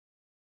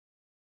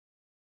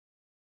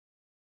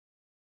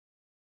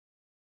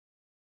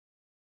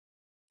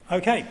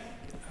Okay.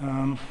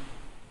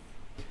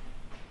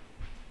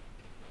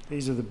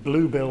 These are the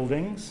blue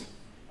buildings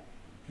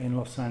in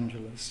Los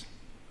Angeles,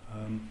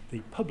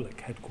 the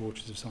public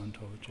headquarters of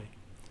Scientology.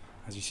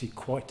 As you see,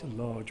 quite a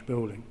large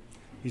building.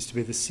 It used to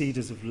be the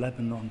Cedars of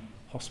Lebanon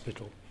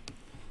Hospital.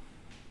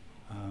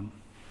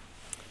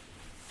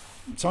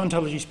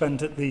 Scientology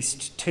spent at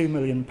least £2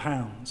 million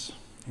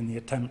in the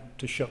attempt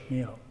to shut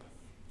me up.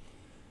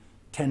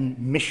 10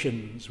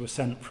 missions were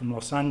sent from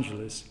Los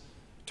Angeles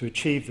to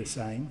achieve this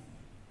aim,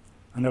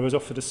 and I was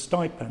offered a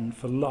stipend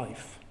for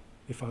life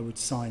if I would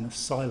sign a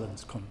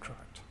silence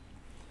contract.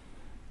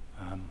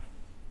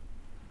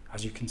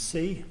 As you can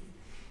see,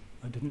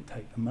 I didn't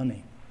take the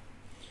money.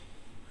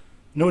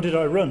 Nor did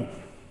I run.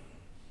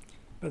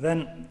 But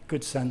then,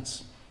 good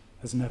sense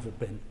has never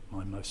been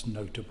my most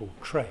notable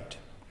trait.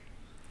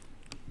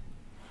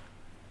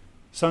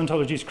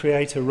 Scientology's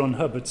creator, Ron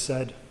Hubbard,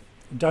 said,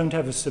 "Don't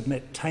ever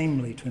submit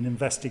tamely to an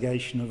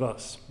investigation of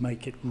us.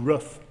 Make it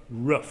rough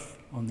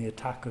on the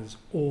attackers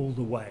all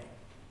the way."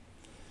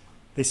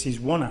 This is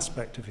one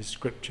aspect of his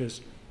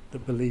scriptures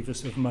that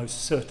believers have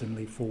most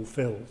certainly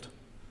fulfilled.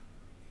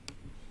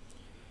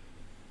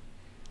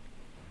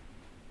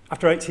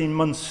 After 18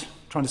 months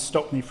trying to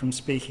stop me from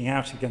speaking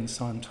out against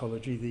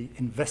Scientology, the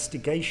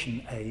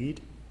investigation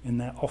aide in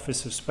their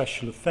Office of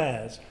Special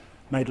Affairs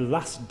made a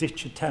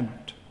last-ditch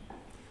attempt.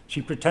 She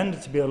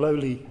pretended to be a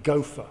lowly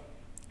gopher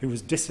who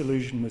was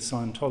disillusioned with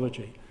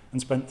Scientology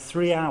and spent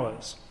 3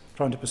 hours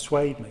trying to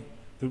persuade me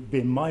that it would be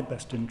in my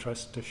best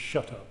interest to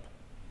shut up.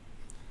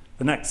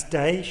 The next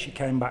day, she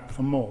came back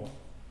for more.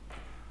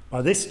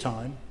 By this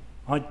time,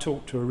 I'd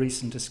talked to a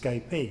recent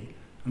escapee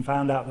and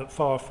found out that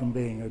far from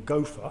being a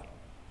gopher,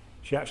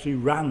 she actually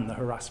ran the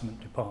harassment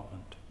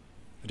department,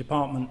 a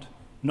department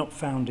not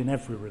found in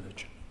every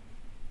religion.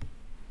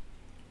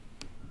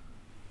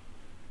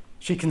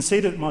 She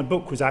conceded that my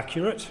book was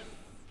accurate.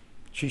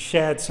 She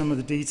shared some of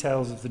the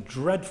details of the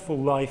dreadful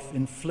life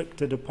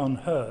inflicted upon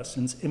her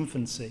since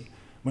infancy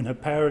when her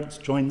parents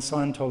joined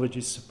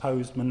Scientology's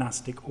supposed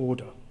monastic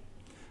order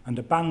and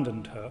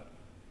abandoned her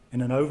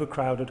in an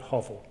overcrowded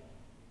hovel.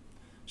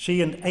 She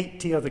and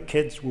 80 other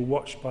kids were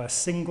watched by a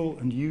single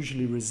and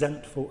usually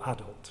resentful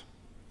adult.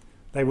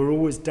 They were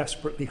always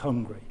desperately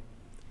hungry.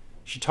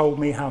 She told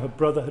me how her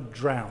brother had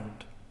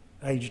drowned,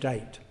 aged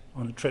 8,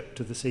 on a trip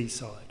to the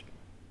seaside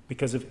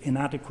because of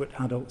inadequate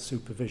adult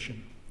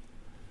supervision.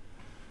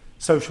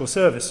 Social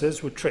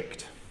services were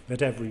tricked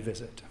at every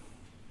visit.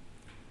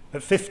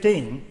 At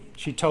 15,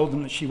 she told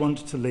them that she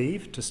wanted to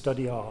leave to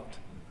study art,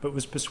 but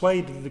was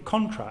persuaded that the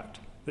contract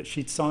that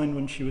she'd signed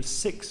when she was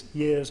 6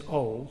 years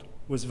old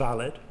was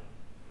valid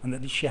and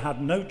that she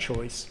had no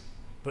choice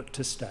but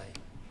to stay.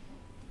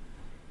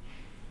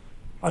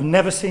 I've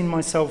never seen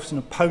myself as an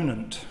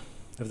opponent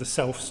of the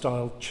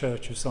self-styled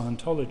Church of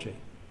Scientology.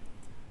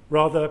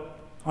 Rather,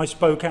 I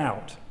spoke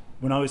out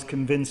when I was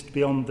convinced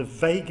beyond the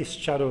vaguest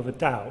shadow of a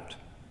doubt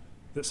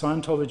that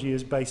Scientology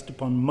is based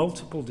upon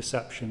multiple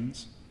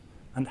deceptions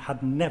and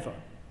had never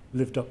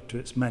lived up to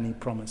its many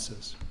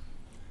promises.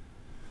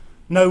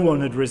 No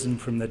one had risen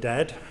from the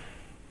dead.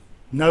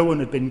 No one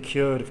had been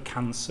cured of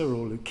cancer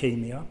or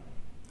leukemia,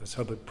 as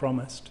Hubbard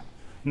promised.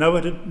 No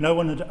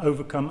one had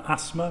overcome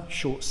asthma,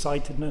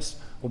 short-sightedness,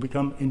 or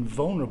become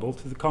invulnerable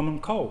to the common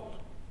cold,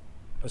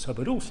 as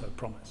Hubbard also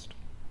promised.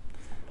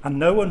 And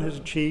no one had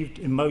achieved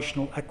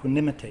emotional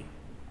equanimity,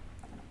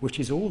 which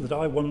is all that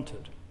I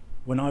wanted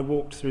when I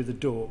walked through the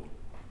door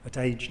at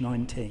age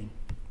 19.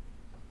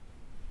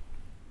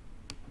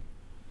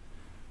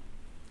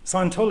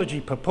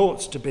 Scientology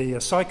purports to be a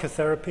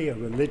psychotherapy, a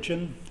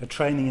religion, a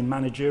training in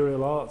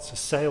managerial arts, a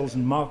sales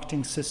and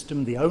marketing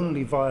system, the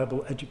only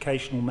viable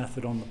educational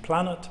method on the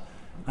planet,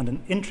 and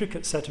an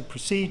intricate set of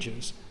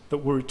procedures that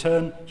will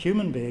return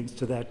human beings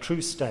to their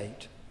true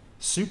state,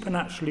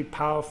 supernaturally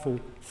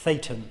powerful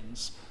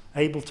thetans,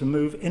 able to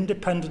move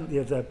independently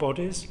of their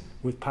bodies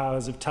with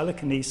powers of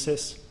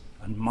telekinesis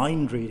and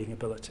mind-reading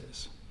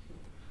abilities.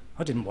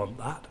 I didn't want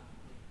that.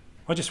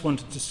 I just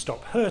wanted to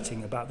stop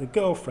hurting about the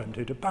girlfriend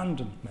who'd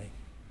abandoned me.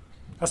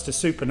 As to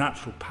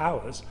supernatural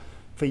powers,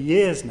 for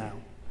years now,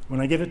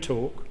 when I give a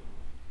talk,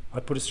 I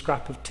put a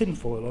scrap of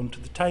tinfoil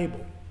onto the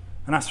table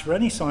and ask for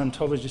any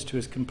Scientologist who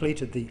has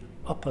completed the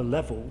upper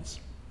levels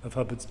of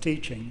Hubbard's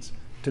teachings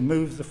to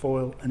move the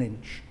foil an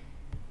inch.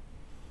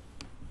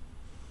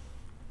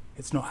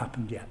 It's not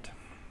happened yet.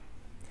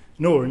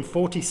 Nor in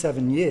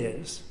 47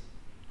 years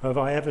have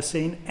I ever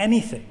seen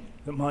anything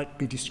that might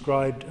be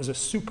described as a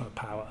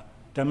superpower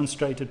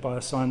demonstrated by a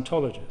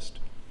Scientologist,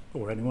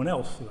 or anyone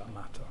else for that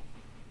matter.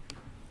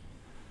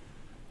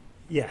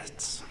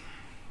 Yes,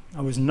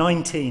 I was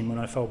 19 when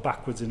I fell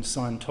backwards into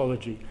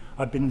Scientology.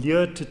 I'd been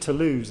lured to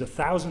Toulouse,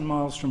 1,000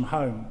 miles from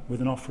home,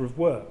 with an offer of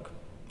work.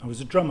 I was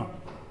a drummer.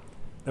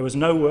 There was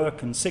no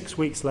work, and 6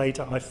 weeks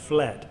later I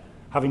fled,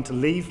 having to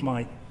leave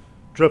my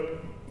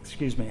drums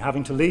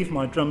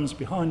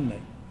behind me.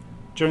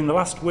 During the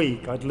last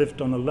week, I'd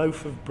lived on a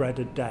loaf of bread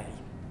a day.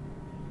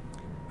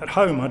 At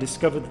home, I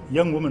discovered that the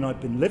young woman I'd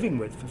been living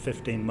with for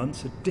 15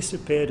 months had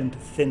disappeared into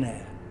thin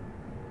air.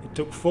 It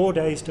took 4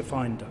 days to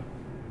find her.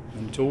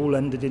 and it all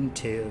ended in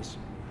tears.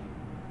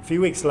 A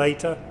few weeks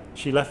later,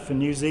 she left for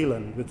New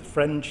Zealand with the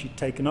friend she'd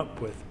taken up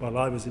with while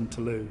I was in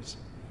Toulouse.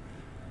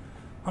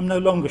 I'm no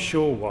longer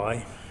sure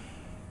why.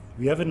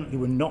 We evidently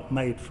were not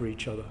made for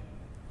each other,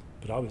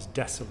 but I was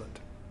desolate.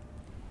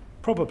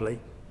 Probably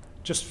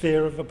just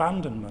fear of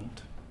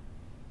abandonment.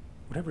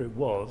 Whatever it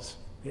was,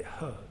 it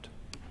hurt.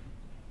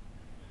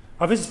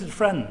 I visited a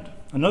friend.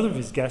 Another of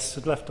his guests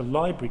had left a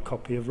library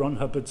copy of Ron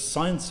Hubbard's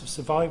Science of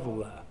Survival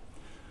there.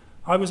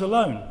 I was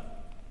alone,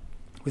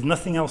 with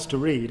nothing else to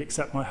read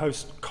except my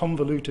host's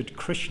convoluted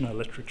Krishna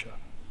literature.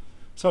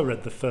 So I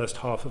read the first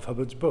half of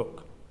Hubbard's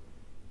book.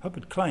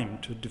 Hubbard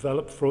claimed to have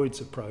developed Freud's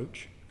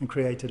approach and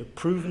created a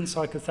proven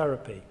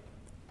psychotherapy.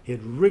 He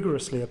had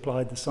rigorously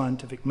applied the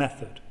scientific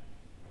method,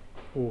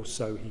 or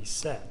so he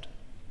said.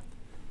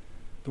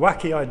 The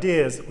wacky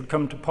ideas that would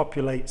come to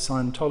populate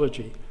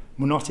Scientology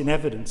were not in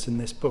evidence in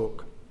this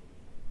book.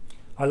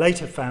 I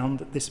later found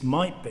that this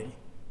might be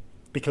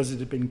because it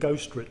had been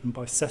ghostwritten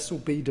by Cecil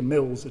B.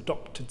 DeMille's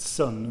adopted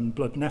son and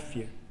blood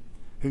nephew,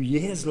 who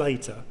years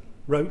later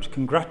wrote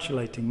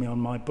congratulating me on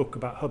my book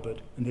about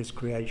Hubbard and his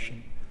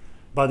creation.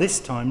 By this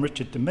time,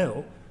 Richard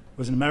DeMille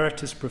was an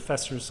emeritus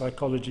professor of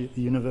psychology at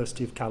the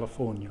University of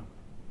California.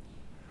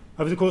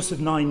 Over the course of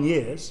 9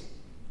 years,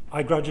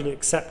 I gradually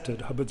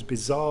accepted Hubbard's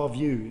bizarre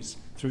views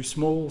through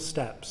small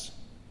steps,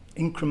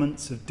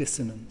 increments of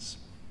dissonance,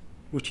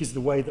 which is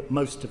the way that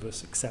most of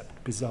us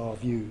accept bizarre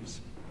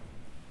views.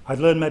 I'd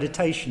learned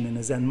meditation in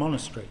a Zen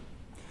monastery,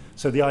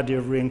 so the idea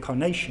of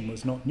reincarnation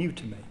was not new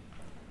to me.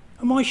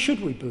 And why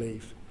should we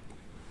believe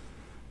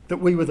that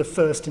we were the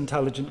first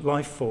intelligent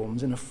life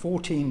forms in a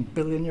 14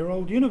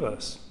 billion-year-old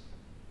universe?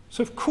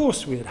 So of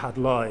course we had had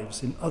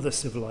lives in other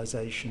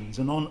civilizations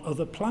and on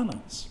other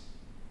planets.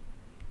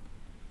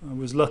 I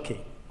was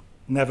lucky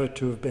never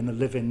to have been a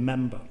live-in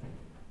member.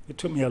 It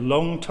took me a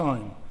long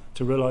time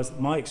to realize that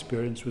my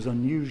experience was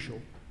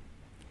unusual.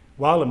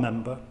 While a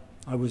member,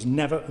 I was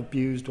never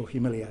abused or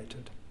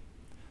humiliated.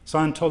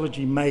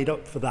 Scientology made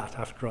up for that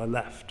after I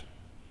left.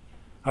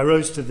 I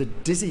rose to the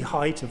dizzy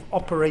height of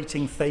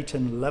operating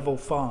Thetan level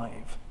 5,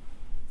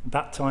 at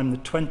that time the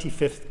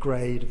 25th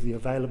grade of the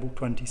available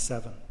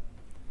 27.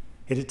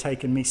 It had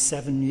taken me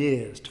 7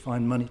 years to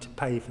find money to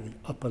pay for the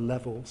upper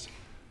levels,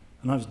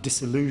 and I was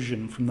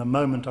disillusioned from the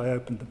moment I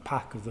opened the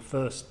pack of the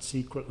first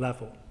secret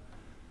level.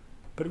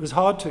 But it was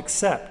hard to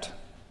accept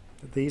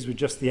that these were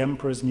just the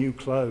Emperor's new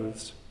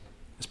clothes,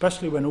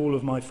 especially when all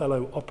of my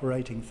fellow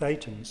operating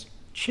Thetans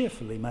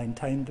cheerfully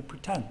maintained the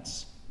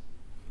pretense.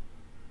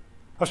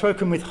 I've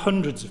spoken with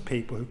hundreds of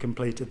people who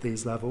completed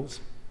these levels.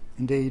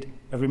 Indeed,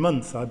 every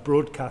month I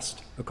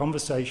broadcast a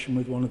conversation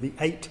with one of the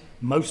 8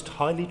 most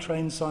highly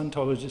trained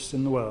Scientologists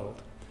in the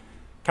world.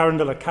 Karen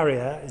de la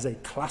Carrière is a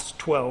Class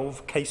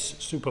 12 case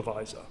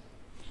supervisor.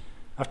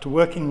 After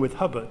working with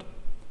Hubbard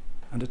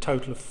and a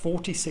total of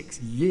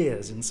 46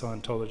 years in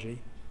Scientology,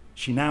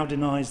 she now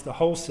denies the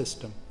whole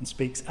system and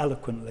speaks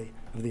eloquently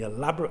of the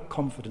elaborate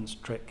confidence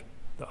trick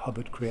that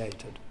Hubbard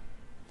created.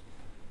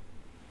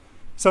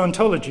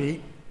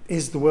 Scientology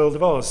is the world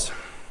of Oz,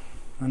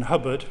 and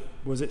Hubbard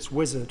was its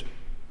wizard.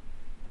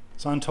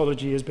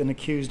 Scientology has been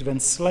accused of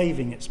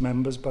enslaving its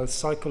members both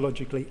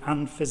psychologically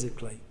and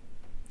physically.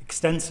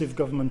 Extensive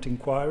government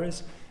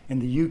inquiries in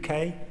the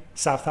UK,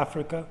 South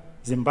Africa,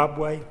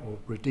 Zimbabwe, or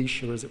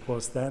Rhodesia as it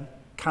was then,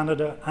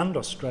 Canada and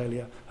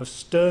Australia have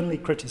sternly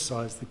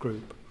criticised the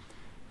group.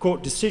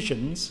 Court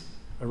decisions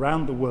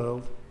around the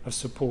world have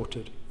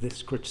supported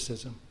this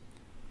criticism.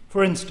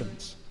 For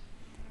instance,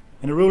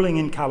 in a ruling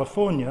in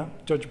California,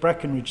 Judge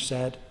Breckenridge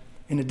said,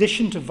 in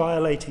addition to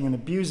violating and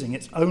abusing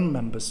its own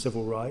members'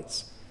 civil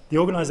rights, the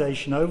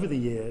organisation over the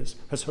years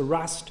has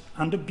harassed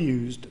and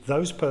abused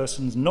those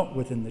persons not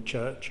within the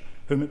church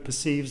whom it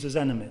perceives as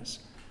enemies.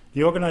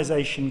 The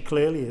organisation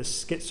clearly is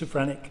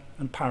schizophrenic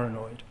and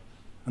paranoid,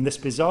 and this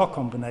bizarre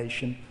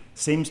combination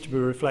seems to be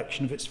a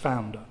reflection of its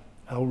founder,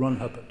 L. Ron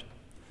Hubbard.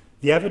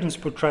 The evidence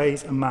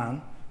portrays a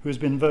man who has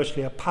been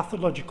virtually a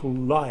pathological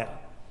liar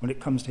when it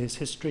comes to his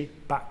history,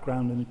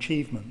 background and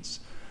achievements.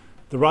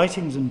 The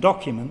writings and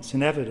documents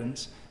in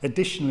evidence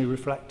additionally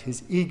reflect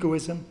his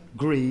egoism,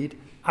 greed,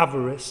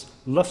 avarice,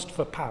 lust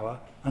for power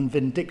and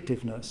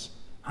vindictiveness,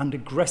 and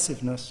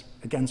aggressiveness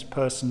against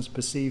persons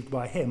perceived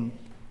by him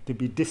to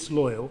be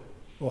disloyal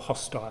or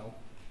hostile.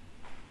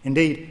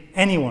 Indeed,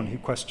 anyone who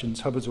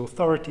questions Hubbard's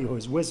authority or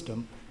his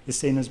wisdom is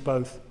seen as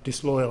both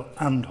disloyal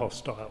and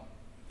hostile.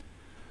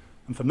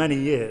 And for many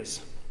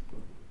years,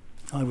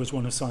 I was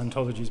one of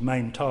Scientology's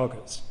main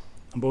targets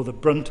and bore the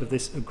brunt of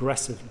this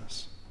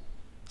aggressiveness.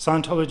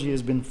 Scientology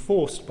has been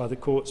forced by the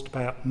courts to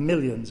pay out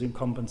millions in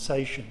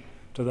compensation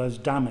to those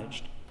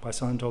damaged by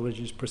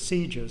Scientology's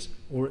procedures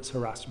or its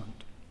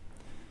harassment.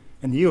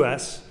 In the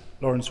US,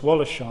 Lawrence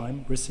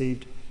Wollersheim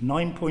received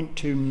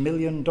 $9.2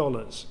 million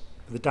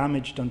for the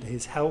damage done to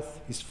his health,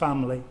 his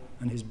family,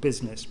 and his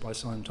business by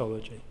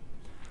Scientology.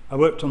 I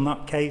worked on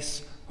that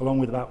case along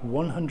with about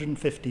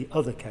 150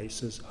 other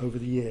cases over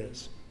the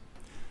years.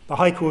 The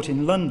High Court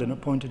in London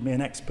appointed me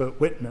an expert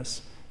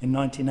witness in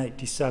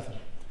 1987,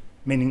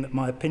 meaning that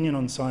my opinion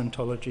on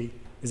Scientology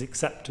is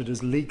accepted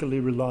as legally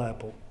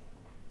reliable.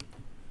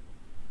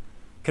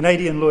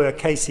 Canadian lawyer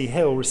Casey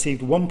Hill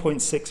received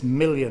 1.6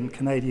 million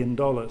Canadian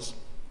dollars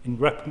in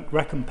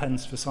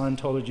recompense for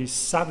Scientology's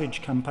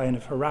savage campaign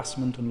of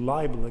harassment and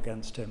libel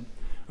against him.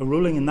 A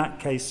ruling in that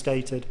case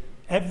stated,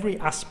 "Every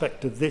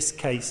aspect of this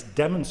case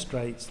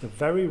demonstrates the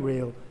very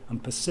real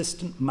and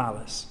persistent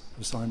malice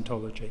of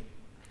Scientology."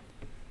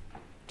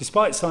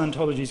 Despite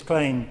Scientology's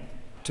claim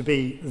to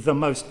be the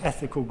most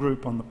ethical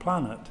group on the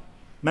planet,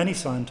 many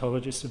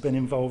Scientologists have been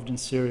involved in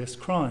serious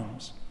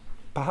crimes.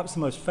 Perhaps the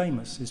most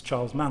famous is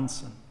Charles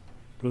Manson,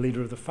 the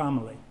leader of the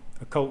Family,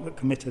 a cult that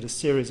committed a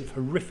series of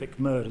horrific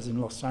murders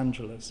in Los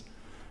Angeles.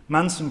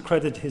 Manson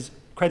credited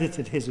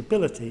his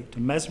ability to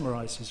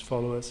mesmerize his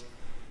followers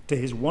to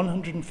his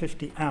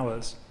 150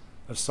 hours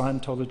of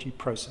Scientology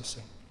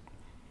processing.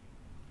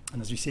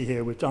 And as you see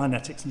here with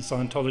Dianetics and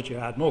Scientology,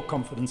 I had more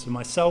confidence in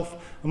myself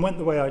and went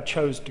the way I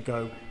chose to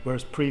go,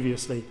 whereas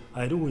previously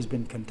I had always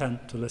been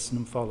content to listen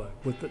and follow.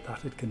 Would that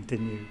had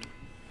continued.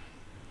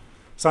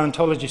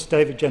 Scientologist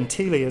David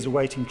Gentili is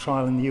awaiting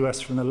trial in the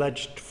US for an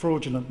alleged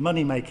fraudulent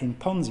money-making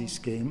Ponzi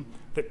scheme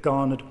that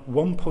garnered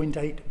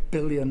 $1.8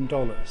 billion.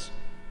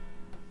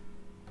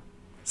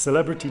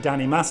 Celebrity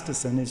Danny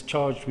Masterson is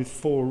charged with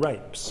 4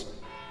 rapes.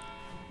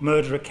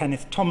 Murderer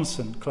Kenneth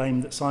Thompson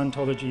claimed that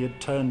Scientology had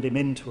turned him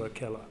into a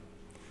killer.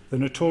 The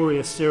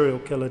notorious serial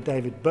killer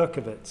David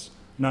Berkowitz,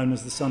 known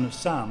as the Son of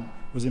Sam,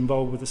 was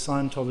involved with the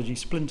Scientology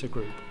splinter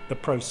group, The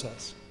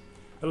Process.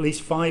 At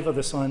least 5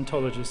 other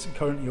Scientologists are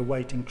currently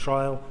awaiting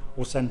trial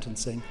or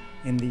sentencing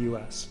in the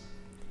US.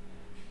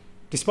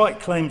 Despite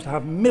claims to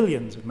have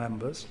millions of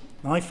members,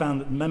 I found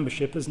that the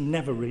membership has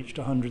never reached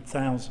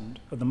 100,000.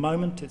 At the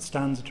moment, it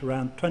stands at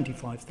around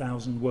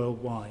 25,000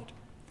 worldwide.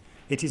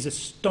 It is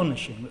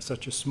astonishing that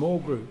such a small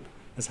group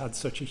has had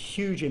such a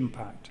huge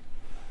impact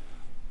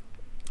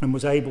and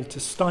was able to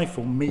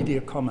stifle media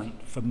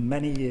comment for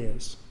many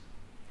years.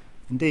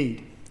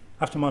 Indeed,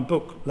 after my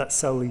book, Let's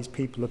Sell These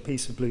People a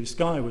Piece of Blue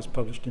Sky, was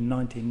published in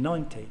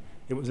 1990,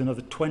 it was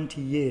another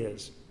 20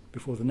 years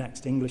before the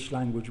next English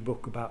language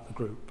book about the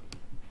group.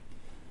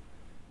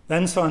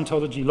 Then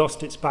Scientology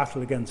lost its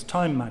battle against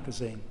Time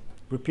magazine,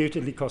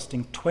 reputedly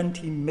costing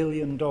 $20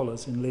 million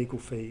in legal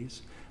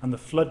fees, and the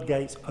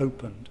floodgates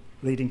opened,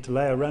 leading to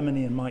Leah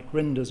Remini and Mike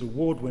Rinder's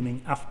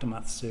award-winning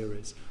Aftermath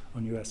series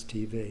on US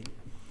TV.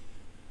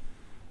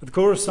 At the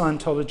core of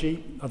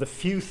Scientology are the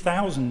few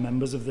thousand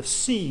members of the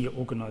Sea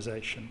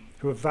organization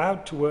who have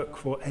vowed to work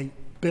for 1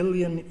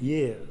 billion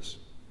years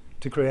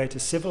to create a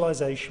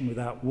civilization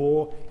without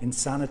war,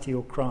 insanity,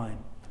 or crime.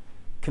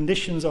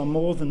 Conditions are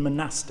more than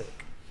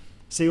monastic.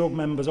 Sea Org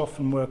members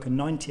often work a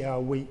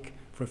 90-hour week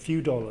for a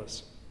few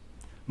dollars.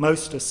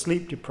 Most are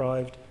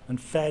sleep-deprived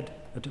and fed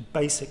at a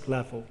basic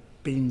level,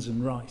 beans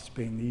and rice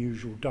being the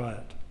usual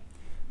diet.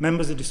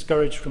 Members are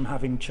discouraged from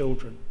having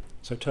children,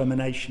 so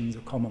terminations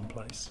are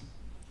commonplace.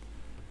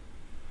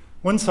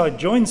 Once I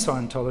joined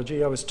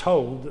Scientology, I was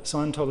told that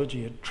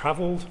Scientology had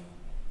travelled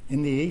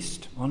in the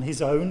East on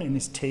his own in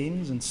his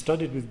teens and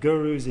studied with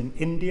gurus in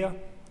India,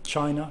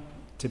 China,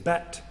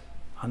 Tibet,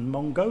 and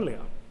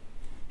Mongolia.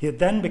 He had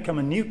then become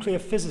a nuclear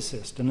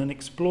physicist and an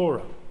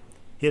explorer.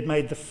 He had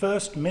made the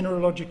first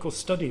mineralogical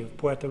study of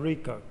Puerto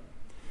Rico.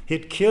 He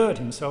had cured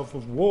himself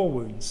of war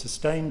wounds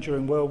sustained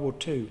during World War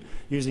II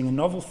using a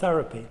novel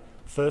therapy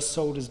first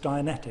sold as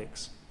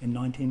Dianetics in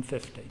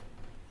 1950.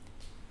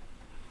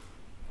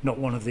 Not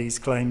one of these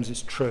claims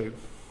is true.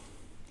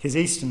 His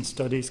Eastern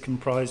studies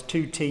comprised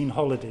 2 teen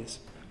holidays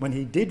when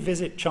he did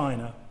visit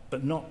China,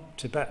 but not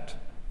Tibet,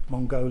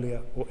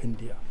 Mongolia, or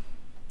India.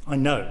 I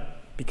know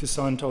because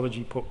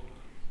Scientology put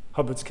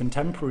Hubbard's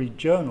contemporary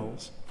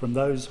journals from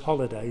those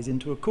holidays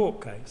into a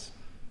court case.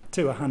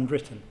 2 are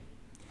handwritten.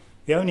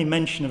 The only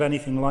mention of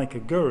anything like a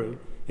guru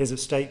is a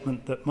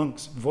statement that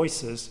monks'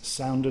 voices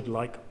sounded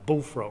like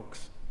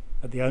bullfrogs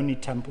at the only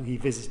temple he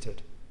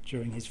visited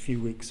during his few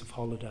weeks of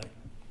holiday.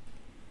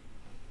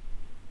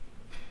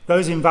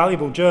 Those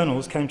invaluable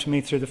journals came to me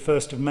through the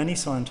first of many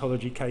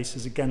Scientology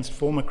cases against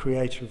former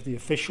creator of the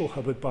official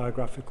Hubbard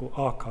biographical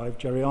archive,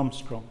 Jerry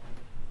Armstrong.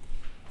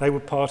 They were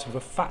part of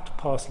a fat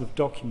parcel of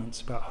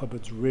documents about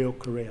Hubbard's real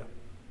career.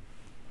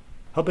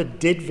 Hubbard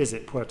did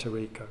visit Puerto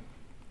Rico,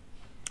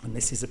 and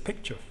this is a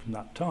picture from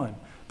that time,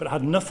 but it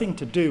had nothing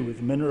to do with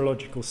the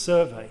mineralogical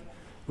survey,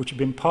 which had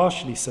been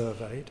partially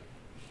surveyed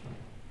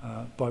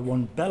by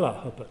one Bella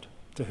Hubbard,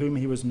 to whom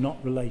he was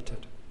not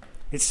related.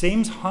 It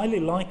seems highly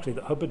likely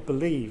that Hubbard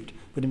believed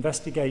that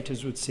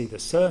investigators would see the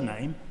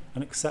surname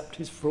and accept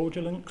his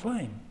fraudulent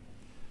claim.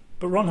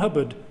 But Ron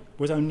Hubbard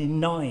was only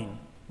 9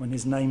 when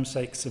his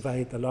namesake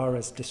surveyed the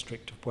Lares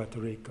district of Puerto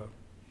Rico.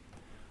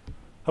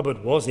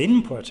 Hubbard was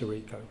in Puerto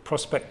Rico,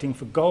 prospecting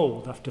for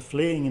gold after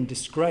fleeing in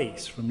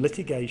disgrace from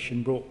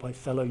litigation brought by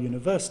fellow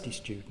university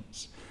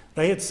students.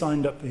 They had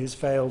signed up for his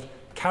failed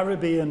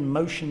Caribbean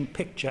motion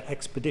picture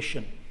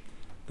expedition.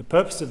 The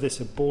purpose of this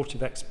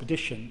abortive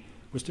expedition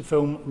was to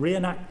film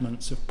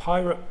reenactments of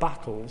pirate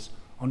battles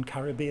on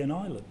Caribbean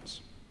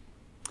islands.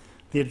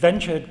 The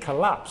adventure had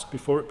collapsed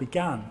before it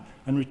began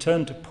and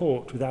returned to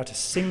port without a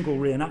single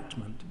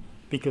reenactment,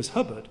 because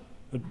Hubbard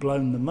had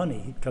blown the money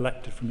he'd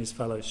collected from his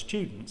fellow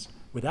students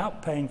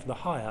without paying for the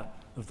hire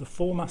of the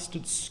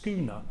four-masted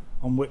schooner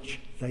on which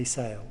they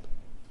sailed.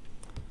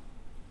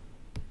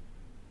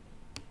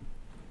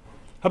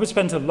 Hubbard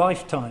spent a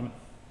lifetime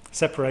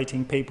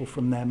separating people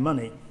from their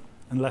money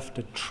and left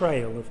a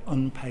trail of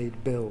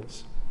unpaid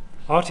bills.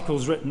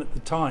 Articles written at the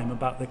time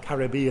about the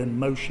Caribbean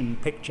motion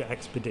picture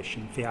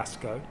expedition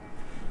fiasco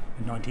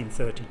in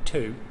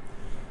 1932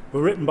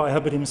 were written by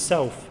Hubbard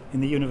himself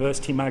in the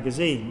university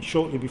magazine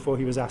shortly before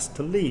he was asked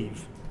to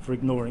leave for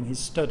ignoring his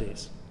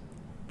studies.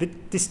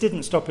 This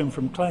didn't stop him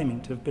from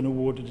claiming to have been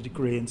awarded a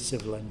degree in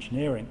civil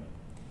engineering.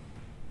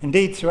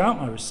 Indeed, throughout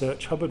my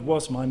research, Hubbard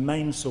was my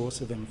main source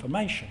of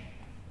information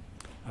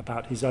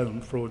about his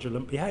own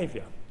fraudulent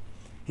behaviour.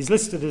 He's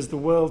listed as the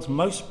world's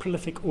most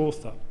prolific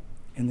author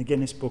in the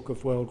Guinness Book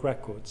of World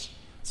Records,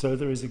 so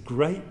there is a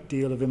great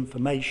deal of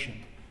information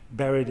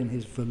buried in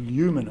his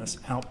voluminous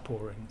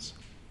outpourings.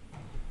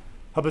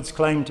 Hubbard's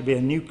claim to be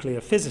a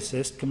nuclear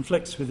physicist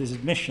conflicts with his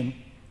admission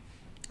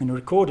in a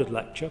recorded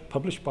lecture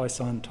published by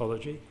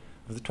Scientology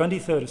of the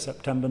 23rd of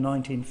September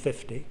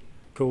 1950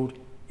 called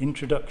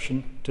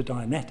Introduction to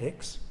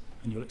Dianetics,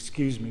 and you'll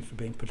excuse me for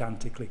being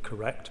pedantically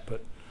correct,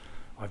 but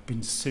I've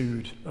been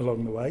sued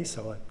along the way,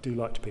 so I do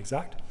like to be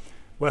exact,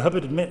 where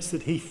Hubbard admits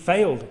that he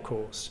failed a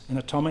course in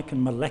atomic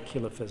and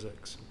molecular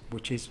physics,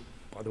 which is,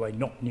 by the way,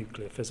 not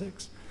nuclear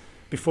physics,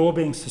 before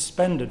being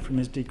suspended from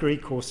his degree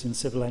course in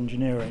civil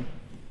engineering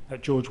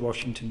at George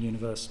Washington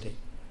University.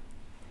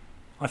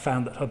 I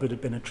found that Hubbard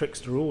had been a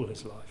trickster all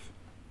his life.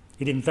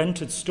 He'd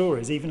invented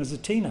stories even as a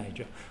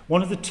teenager.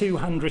 One of the 2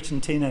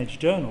 handwritten teenage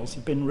journals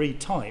had been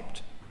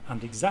retyped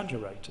and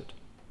exaggerated.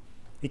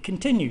 He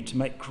continued to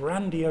make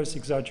grandiose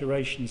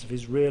exaggerations of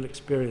his real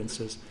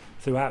experiences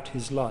throughout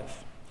his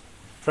life.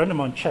 A friend of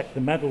mine checked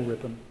the medal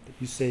ribbon that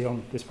you see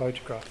on this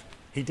photograph.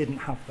 He didn't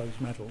have those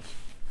medals,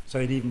 so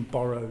he'd even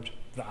borrowed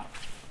that.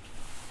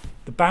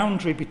 The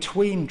boundary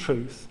between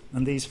truth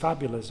and these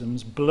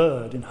fabulisms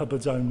blurred in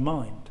Hubbard's own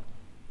mind.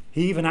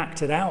 He even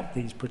acted out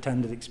these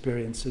pretended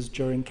experiences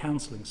during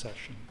counselling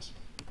sessions.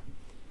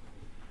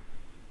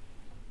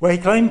 Where he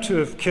claimed to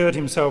have cured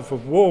himself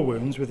of war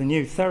wounds with a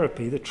new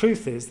therapy, the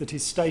truth is that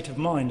his state of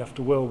mind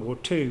after World War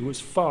II was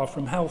far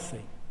from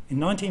healthy. In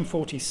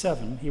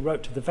 1947, he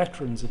wrote to the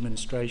Veterans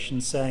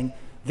Administration saying,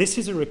 "This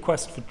is a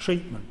request for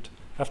treatment.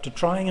 After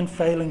trying and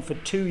failing for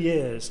 2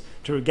 years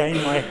to regain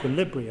my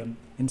equilibrium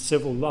in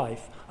civil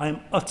life, I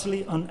am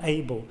utterly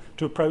unable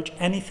to approach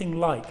anything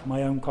like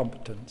my own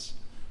competence.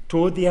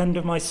 Toward the end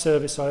of my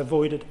service, I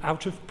avoided,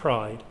 out of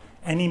pride,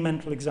 any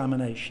mental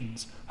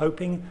examinations,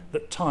 hoping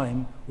that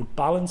time would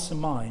balance a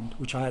mind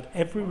which I had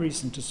every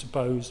reason to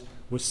suppose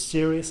was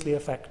seriously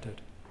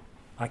affected.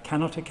 I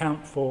cannot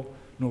account for,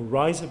 nor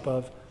rise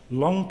above,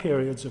 long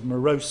periods of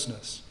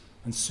moroseness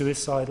and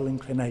suicidal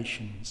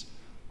inclinations.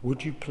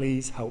 Would you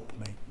please help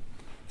me?"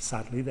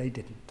 Sadly, they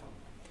didn't.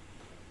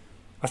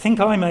 I think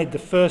I made the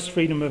first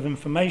Freedom of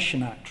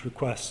Information Act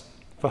request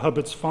for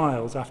Hubbard's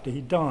files after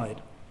he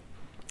died,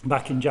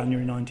 back in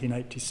January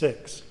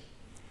 1986.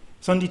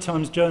 Sunday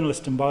Times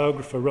journalist and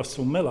biographer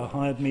Russell Miller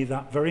hired me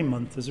that very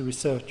month as a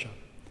researcher.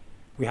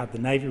 We had the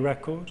Navy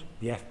record,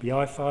 the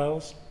FBI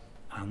files,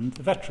 and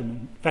the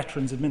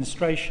Veterans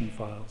Administration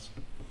files.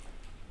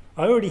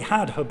 I already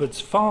had Hubbard's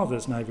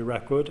father's Navy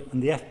record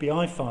and the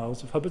FBI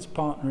files of Hubbard's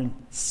partner in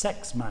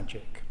sex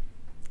magic,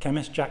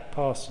 chemist Jack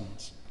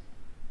Parsons.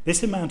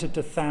 This amounted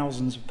to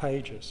thousands of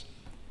pages.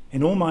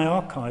 In all, my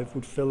archive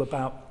would fill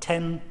about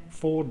 10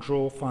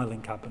 4-drawer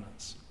filing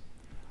cabinets.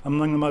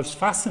 Among the most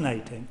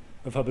fascinating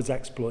of Hubbard's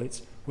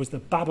exploits was the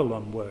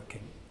Babylon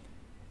working,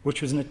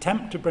 which was an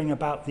attempt to bring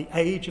about the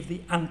age of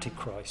the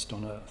Antichrist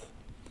on Earth.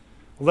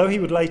 Although he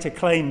would later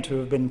claim to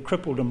have been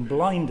crippled and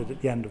blinded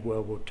at the end of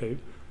World War II,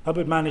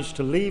 Hubbard managed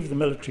to leave the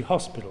military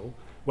hospital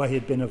where he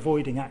had been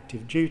avoiding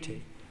active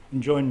duty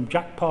and join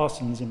Jack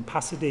Parsons in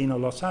Pasadena,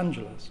 Los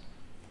Angeles.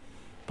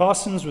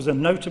 Parsons was a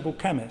notable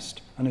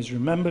chemist and is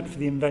remembered for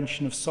the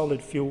invention of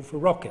solid fuel for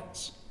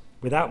rockets,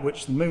 without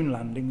which the moon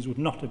landings would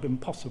not have been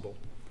possible.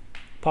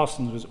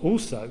 Parsons was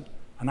also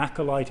an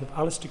acolyte of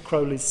Aleister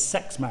Crowley's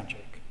sex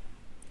magic.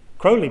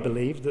 Crowley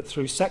believed that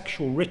through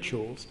sexual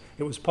rituals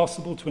it was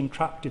possible to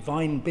entrap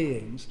divine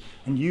beings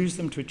and use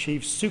them to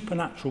achieve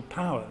supernatural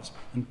powers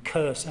and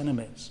curse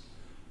enemies.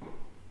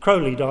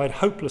 Crowley died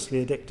hopelessly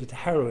addicted to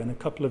heroin a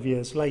couple of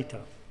years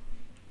later.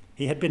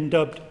 He had been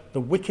dubbed the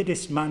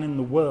wickedest man in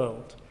the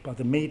world by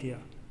the media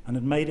and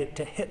had made it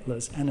to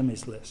Hitler's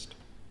enemies list.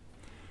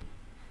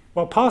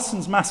 While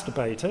Parsons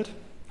masturbated,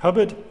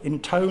 Hubbard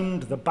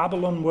intoned the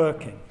Babylon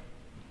working.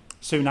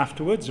 Soon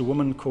afterwards, a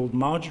woman called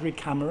Marjorie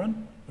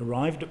Cameron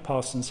arrived at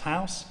Parsons'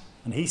 house,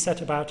 and he set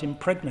about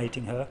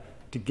impregnating her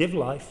to give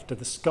life to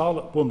the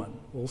Scarlet Woman,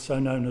 also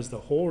known as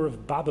the Whore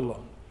of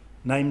Babylon,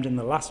 named in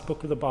the last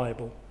book of the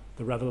Bible,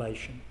 the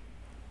Revelation.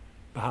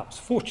 Perhaps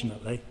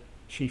fortunately,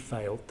 she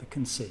failed to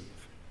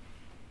conceive.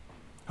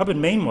 Hubbard,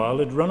 meanwhile,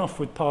 had run off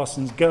with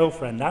Parsons'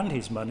 girlfriend and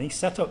his money,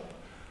 set up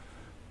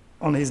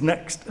on his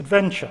next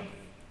adventure,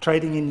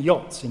 trading in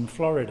yachts in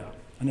Florida.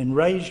 An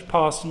enraged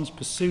Parsons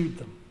pursued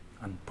them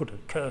and put a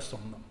curse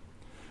on them,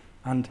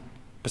 and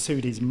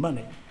pursued his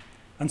money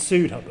and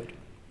sued Hubbard.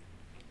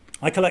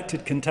 I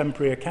collected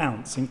contemporary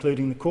accounts,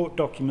 including the court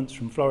documents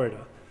from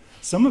Florida,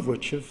 some of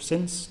which have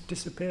since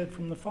disappeared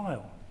from the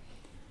file.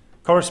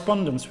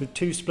 Correspondence with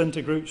 2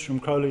 splinter groups from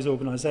Crowley's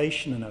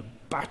organisation and a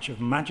batch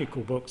of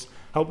magical books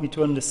helped me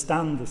to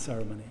understand the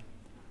ceremony.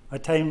 I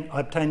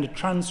obtained a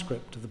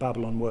transcript of the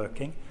Babylon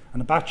working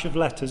and a batch of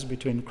letters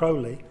between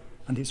Crowley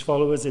and his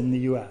followers in the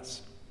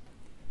US.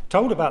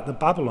 Told about the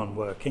Babylon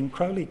working,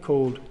 Crowley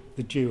called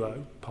the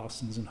duo,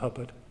 Parsons and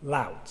Hubbard,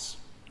 louts,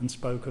 and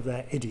spoke of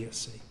their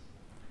idiocy.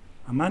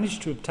 I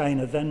managed to obtain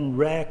a then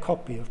rare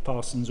copy of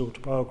Parsons'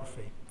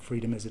 autobiography,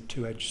 Freedom is a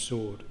Two-Edged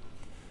Sword.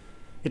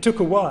 It took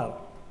a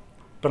while,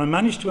 but I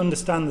managed to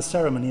understand the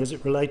ceremony as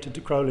it related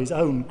to Crowley's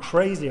own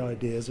crazy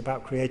ideas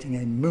about creating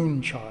a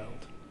moon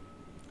child.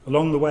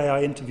 Along the way,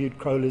 I interviewed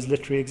Crowley's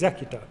literary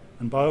executor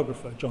and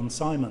biographer, John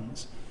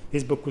Simons.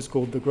 His book was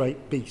called The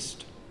Great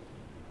Beast.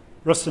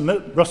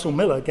 Russell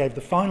Miller gave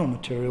the final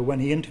material when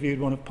he interviewed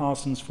one of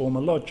Parsons'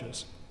 former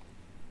lodgers.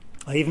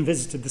 I even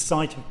visited the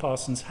site of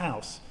Parsons'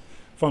 house,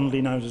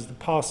 fondly known as the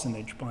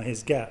parsonage by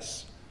his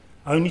guests,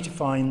 only to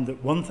find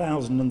that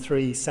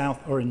 1003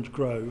 South Orange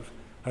Grove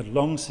had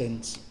long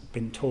since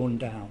been torn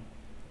down.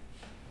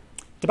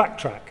 To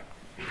backtrack,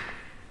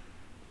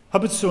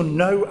 Hubbard saw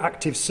no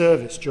active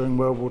service during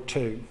World War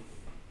II.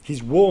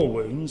 His war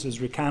wounds,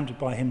 as recounted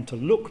by him to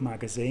Look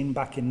magazine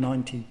back in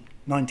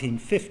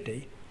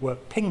 1950, were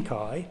pink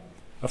eye,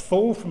 a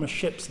fall from a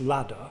ship's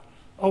ladder,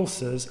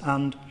 ulcers,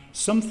 and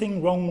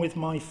something wrong with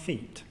my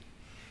feet.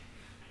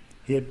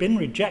 He had been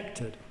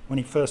rejected when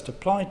he first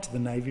applied to the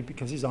Navy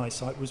because his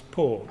eyesight was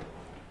poor.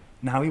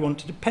 Now he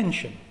wanted a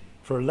pension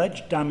for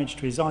alleged damage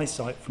to his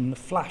eyesight from the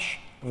flash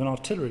of an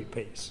artillery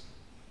piece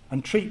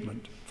and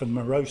treatment for the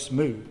morose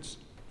moods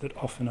that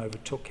often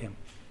overtook him.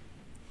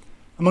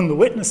 Among the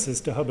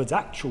witnesses to Hubbard's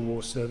actual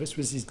war service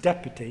was his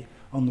deputy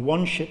on the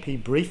one ship he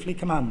briefly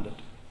commanded,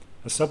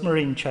 a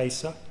submarine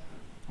chaser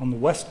on the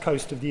west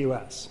coast of the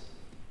US.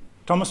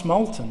 Thomas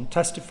Moulton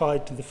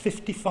testified to the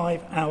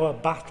 55-hour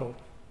battle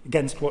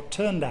against what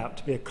turned out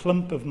to be a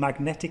clump of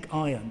magnetic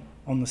iron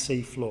on the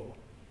sea floor.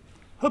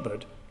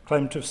 Hubbard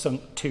claimed to have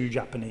sunk 2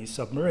 Japanese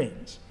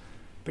submarines,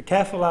 but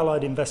careful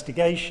Allied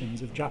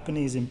investigations of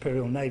Japanese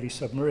Imperial Navy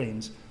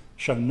submarines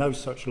show no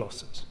such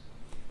losses.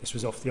 This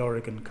was off the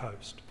Oregon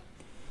coast.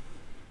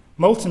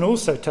 Moulton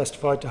also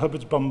testified to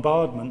Hubbard's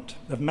bombardment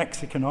of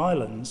Mexican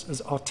islands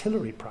as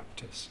artillery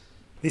practice.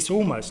 This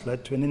almost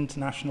led to an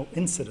international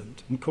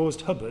incident and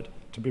caused Hubbard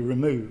to be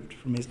removed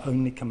from his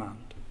only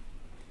command.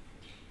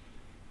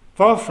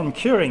 Far from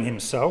curing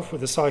himself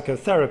with a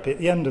psychotherapy at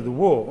the end of the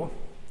war,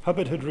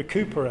 Hubbard had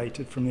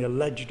recuperated from the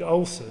alleged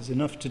ulcers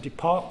enough to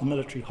depart the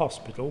military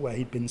hospital where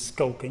he'd been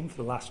skulking for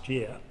the last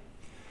year.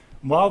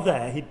 And while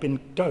there, he'd been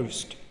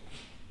dosed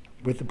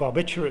with the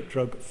barbiturate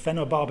drug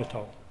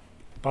phenobarbital.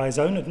 By his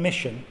own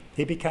admission,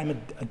 he became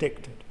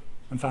addicted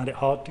and found it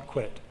hard to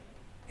quit.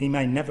 He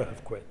may never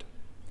have quit.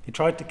 He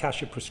tried to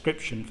cash a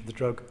prescription for the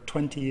drug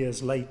 20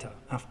 years later,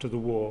 after the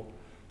war,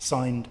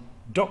 signed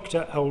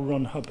Dr. L.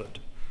 Ron Hubbard.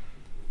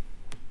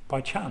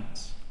 By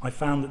chance, I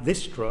found that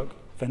this drug,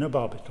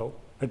 phenobarbital,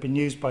 had been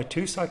used by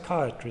 2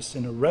 psychiatrists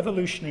in a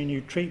revolutionary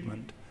new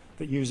treatment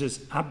that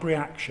uses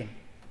abreaction,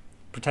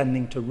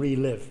 pretending to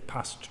relive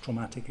past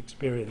traumatic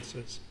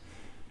experiences.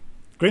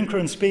 Grinker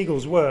and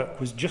Spiegel's work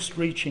was just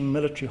reaching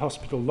military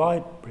hospital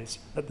libraries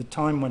at the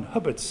time when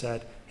Hubbard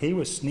said he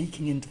was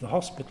sneaking into the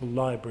hospital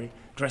library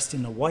dressed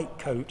in a white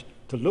coat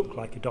to look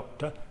like a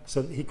doctor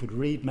so that he could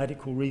read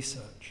medical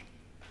research.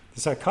 The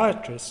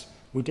psychiatrists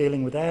were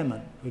dealing with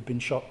airmen who had been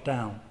shot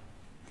down.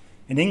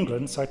 In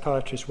England,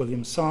 psychiatrist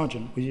William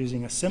Sargent was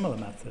using a similar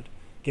method,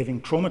 giving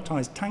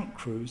traumatised tank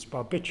crews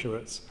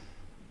barbiturates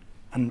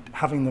and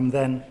having them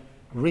then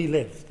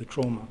relive the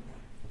trauma.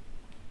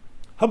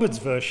 Hubbard's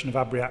version of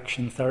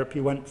abreaction therapy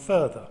went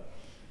further.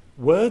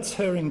 Words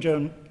heard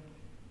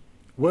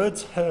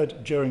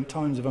during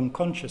times of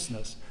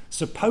unconsciousness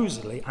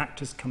supposedly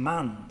act as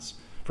commands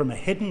from a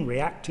hidden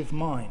reactive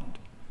mind.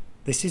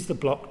 This is the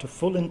block to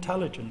full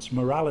intelligence,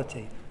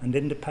 morality, and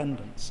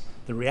independence,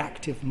 the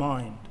reactive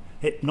mind,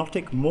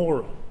 hypnotic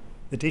moron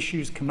that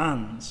issues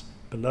commands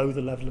below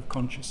the level of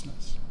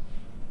consciousness.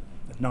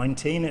 At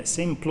 19, it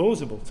seemed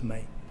plausible to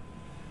me.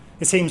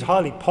 It seems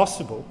highly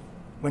possible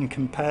when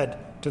compared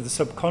to the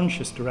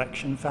subconscious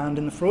direction found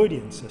in the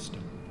Freudian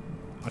system.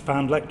 I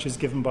found lectures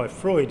given by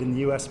Freud in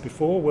the US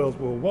before World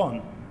War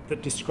I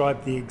that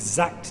described the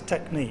exact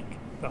technique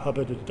that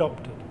Hubbard had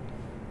adopted.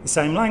 The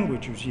same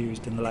language was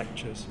used in the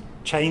lectures,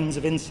 chains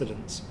of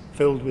incidents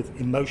filled with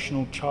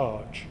emotional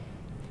charge.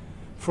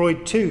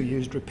 Freud too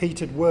used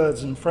repeated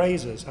words and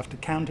phrases after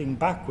counting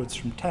backwards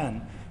from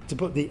 10 to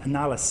put the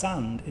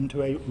analysand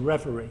into a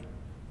reverie,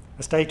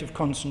 a state of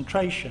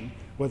concentration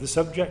where the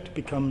subject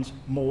becomes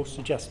more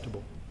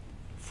suggestible.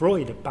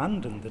 Freud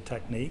abandoned the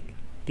technique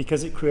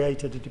because it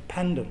created a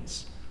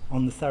dependence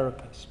on the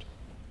therapist.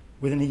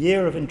 Within a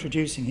year of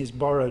introducing his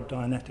borrowed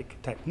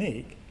Dianetic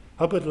technique,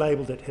 Hubbard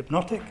labelled it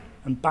hypnotic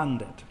and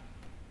banned it.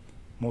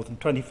 More than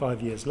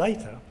 25 years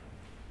later,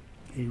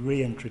 he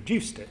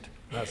reintroduced it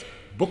as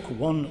Book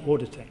 1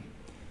 auditing,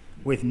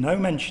 with no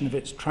mention of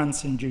its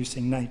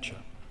trance-inducing nature.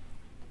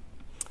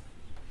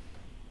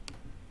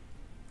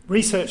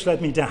 Research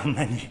led me down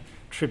many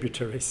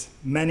tributaries,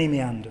 many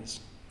meanders.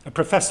 A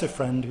professor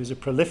friend who's a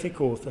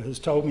prolific author has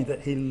told me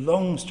that he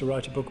longs to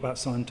write a book about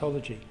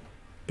Scientology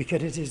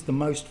because it is the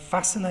most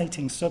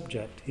fascinating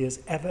subject he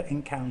has ever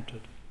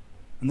encountered.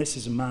 And this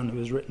is a man who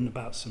has written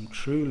about some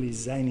truly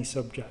zany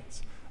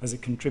subjects as a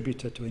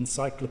contributor to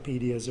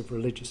encyclopedias of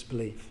religious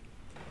belief.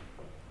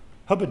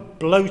 Hubbard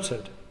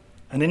bloated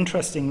an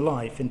interesting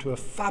life into a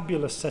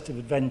fabulous set of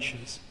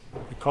adventures.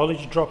 A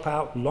college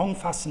dropout, long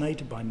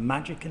fascinated by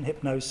magic and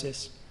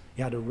hypnosis,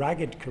 he had a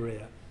ragged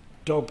career,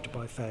 dogged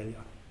by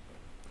failure.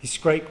 He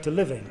scraped a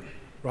living,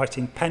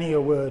 writing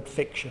penny-a-word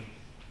fiction,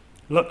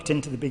 looked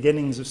into the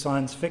beginnings of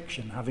science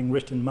fiction, having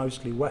written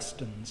mostly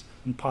westerns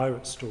and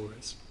pirate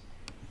stories.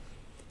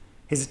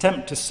 His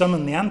attempt to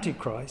summon the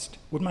Antichrist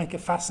would make a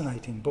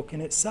fascinating book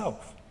in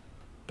itself,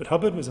 but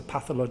Hubbard was a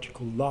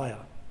pathological liar,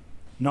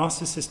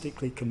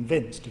 narcissistically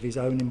convinced of his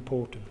own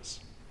importance.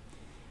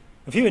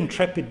 A few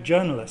intrepid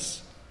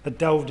journalists had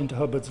delved into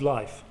Hubbard's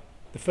life.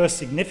 The first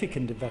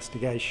significant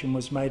investigation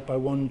was made by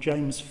one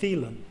James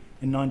Phelan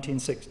in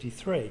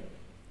 1963.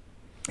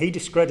 He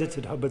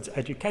discredited Hubbard's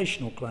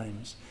educational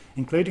claims,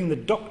 including the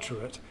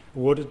doctorate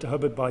awarded to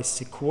Hubbard by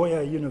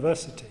Sequoia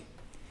University.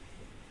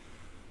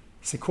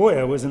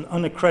 Sequoia was an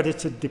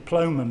unaccredited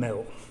diploma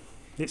mill.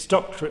 Its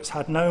doctorates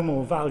had no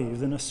more value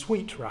than a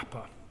sweet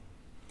wrapper.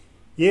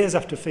 Years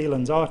after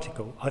Phelan's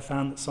article, I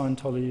found that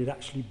Scientology had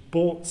actually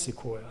bought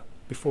Sequoia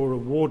before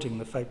awarding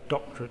the fake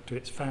doctorate to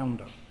its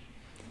founder.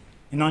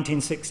 In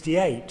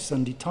 1968,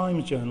 Sunday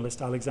Times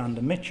journalist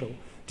Alexander Mitchell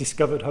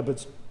discovered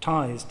Hubbard's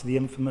ties to the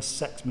infamous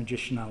sex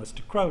magician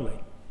Aleister Crowley.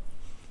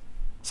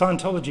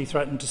 Scientology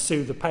threatened to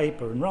sue the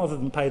paper, and rather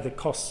than pay the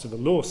costs of a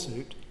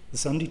lawsuit, the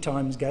Sunday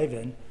Times gave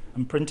in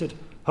and printed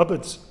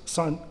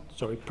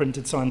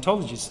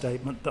Scientology's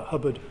statement that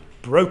Hubbard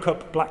broke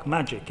up black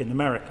magic in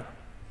America.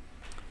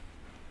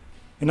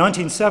 In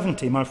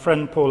 1970, my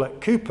friend Paulette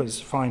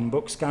Cooper's fine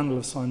book, Scandal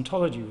of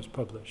Scientology, was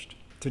published.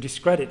 To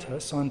discredit her,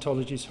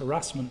 Scientology's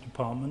harassment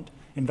department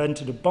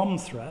invented a bomb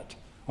threat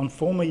on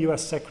former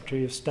US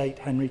Secretary of State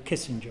Henry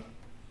Kissinger.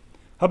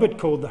 Hubbard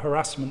called the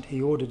harassment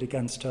he ordered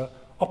against her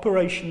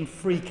Operation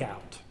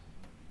Freakout.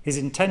 His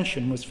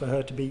intention was for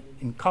her to be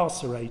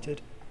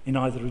incarcerated in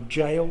either a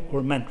jail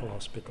or a mental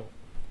hospital.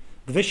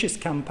 The vicious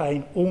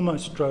campaign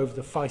almost drove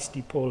the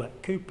feisty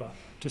Paulette Cooper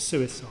to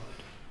suicide.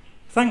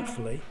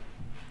 Thankfully,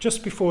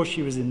 just before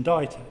she was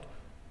indicted,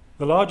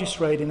 the largest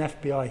raid in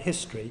FBI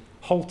history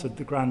halted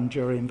the grand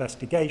jury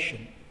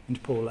investigation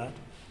into Paulette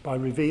by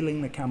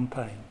revealing the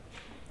campaign.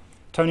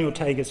 Tony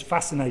Ortega's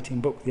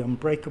fascinating book, The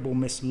Unbreakable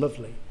Miss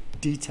Lovely,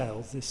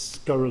 details this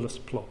scurrilous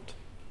plot.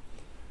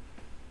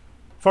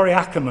 Forry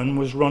Ackerman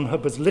was Ron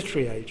Hubbard's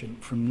literary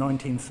agent from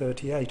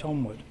 1938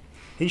 onward.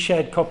 He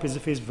shared copies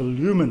of his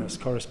voluminous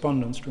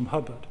correspondence from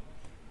Hubbard.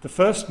 The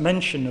first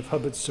mention of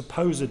Hubbard's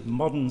supposed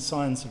modern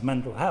science of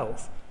mental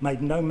health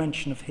made no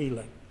mention of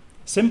healing,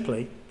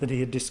 simply that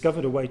he had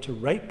discovered a way to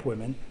rape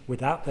women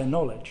without their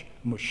knowledge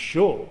and was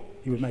sure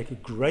he would make a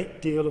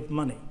great deal of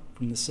money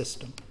from the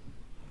system.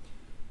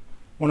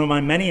 One of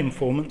my many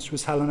informants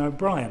was Helen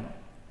O'Brien.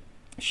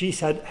 She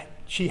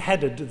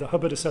headed the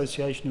Hubbard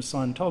Association of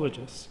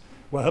Scientologists,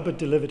 where Hubbard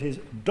delivered his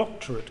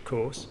doctorate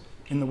course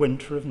in the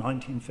winter of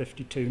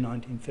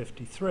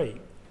 1952-1953.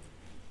 It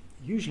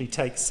usually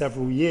takes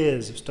several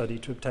years of study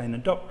to obtain a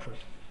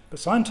doctorate, but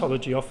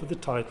Scientology offered the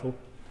title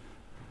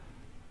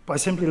by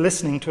simply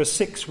listening to a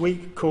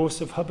 6-week course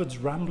of Hubbard's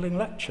rambling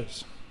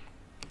lectures.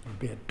 He would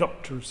be a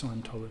doctor of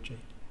Scientology.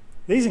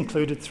 These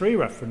included 3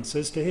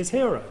 references to his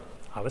hero,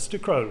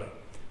 Aleister Crowley,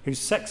 whose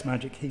sex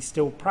magic he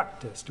still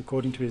practiced,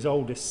 according to his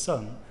oldest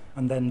son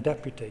and then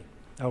deputy,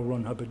 L.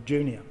 Ron Hubbard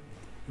Jr.,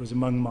 who was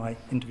among my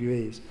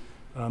interviewees.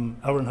 L.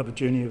 Ron Hubbard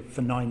Jr.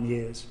 for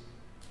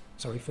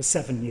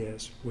 7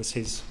 years was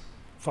his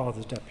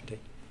father's deputy.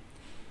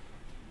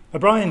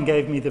 O'Brien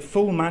gave me the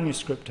full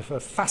manuscript of her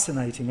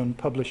fascinating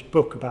unpublished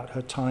book about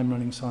her time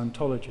running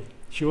Scientology.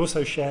 She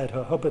also shared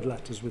her Hubbard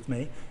letters with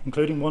me,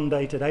 including one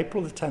dated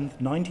April the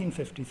 10th,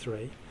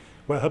 1953,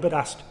 where Hubbard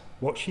asked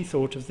what she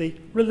thought of the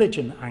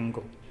religion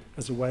angle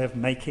as a way of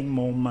making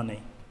more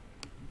money.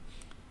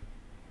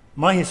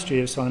 My history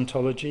of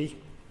Scientology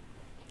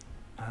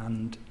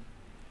and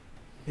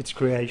its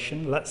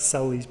creation, Let's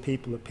Sell These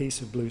People a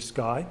Piece of Blue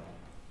Sky,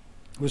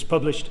 was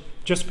published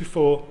just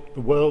before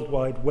the World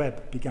Wide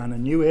Web began a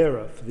new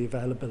era for the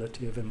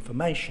availability of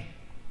information.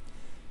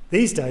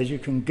 These days you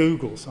can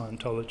Google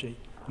Scientology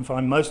and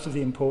find most of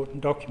the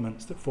important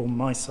documents that form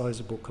my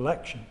sizable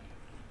collection.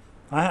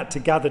 I had to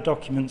gather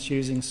documents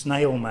using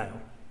snail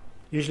mail,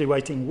 usually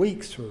waiting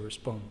weeks for a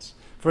response.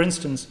 For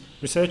instance,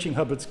 researching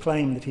Hubbard's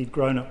claim that he'd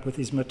grown up with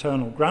his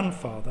maternal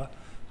grandfather,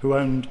 who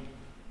owned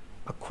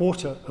a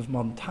quarter of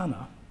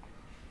Montana,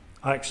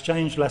 I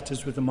exchanged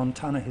letters with the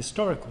Montana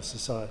Historical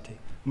Society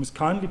and was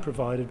kindly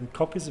provided with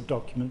copies of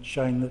documents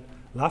showing that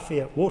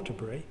Lafayette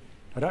Waterbury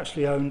had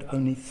actually owned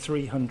only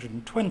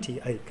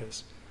 320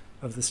 acres,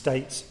 of the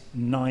state's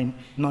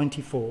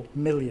 94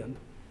 million.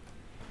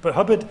 But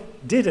Hubbard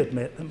did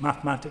admit that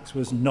mathematics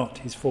was not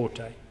his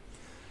forte,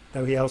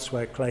 though he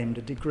elsewhere claimed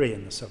a degree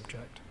in the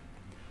subject.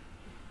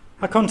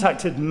 I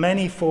contacted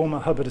many former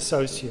Hubbard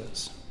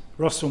associates.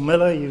 Russell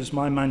Miller used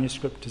my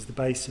manuscript as the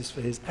basis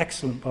for his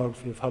excellent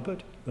biography of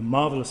Hubbard, the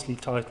marvellously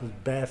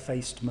titled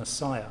Barefaced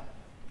Messiah.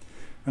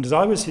 And as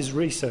I was his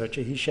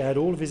researcher, he shared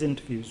all of his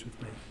interviews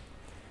with me.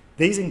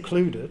 These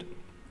included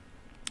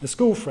a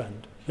school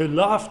friend who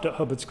laughed at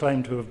Hubbard's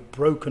claim to have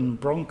broken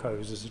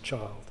broncos as a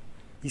child.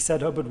 He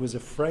said Hubbard was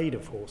afraid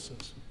of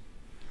horses.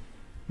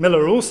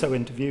 Miller also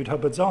interviewed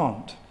Hubbard's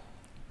aunt,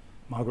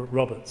 Margaret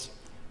Roberts,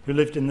 who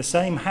lived in the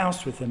same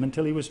house with him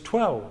until he was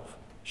 12.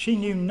 She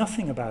knew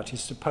nothing about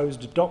his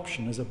supposed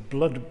adoption as a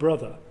blood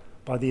brother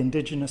by the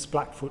indigenous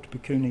Blackfoot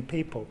Pekuni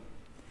people.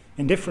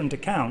 In different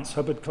accounts,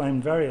 Hubbard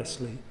claimed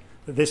variously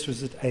that this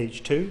was at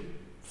age 2,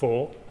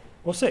 4,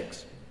 or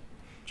 6.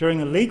 During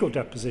a legal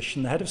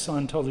deposition, the head of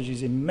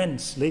Scientology's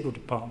immense legal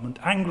department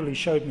angrily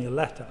showed me a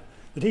letter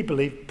that he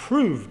believed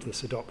proved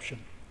this adoption.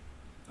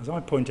 As I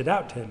pointed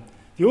out to him,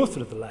 the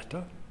author of the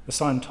letter, a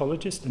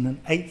Scientologist and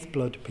an eighth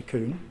blood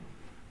Pekun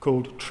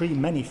called Tree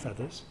Many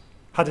Feathers,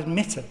 had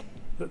admitted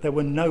that there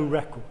were no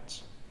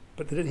records,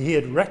 but that he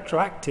had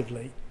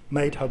retroactively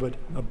made Hubbard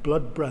a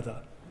blood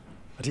brother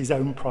at his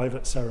own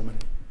private ceremony.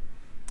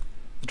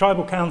 The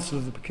tribal council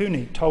of the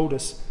Pekuni told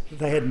us that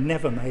they had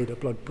never made a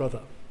blood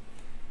brother.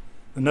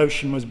 The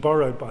notion was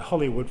borrowed by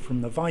Hollywood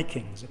from the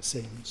Vikings, it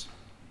seems.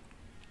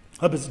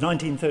 Hubbard's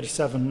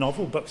 1937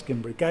 novel,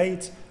 Buckskin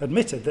Brigades,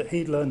 admitted that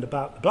he'd learned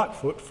about the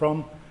Blackfoot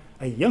from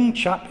a young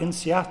chap in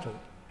Seattle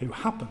who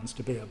happens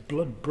to be a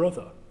blood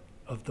brother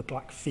of the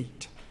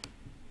Blackfeet.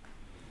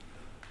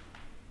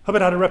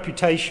 Hubbard had a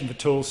reputation for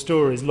tall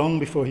stories long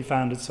before he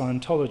founded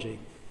Scientology,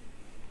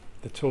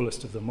 the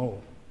tallest of them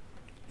all.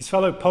 His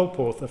fellow pulp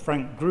author,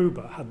 Frank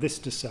Gruber, had this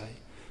to say.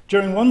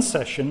 During one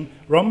session,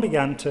 Ron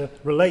began to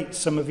relate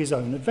some of his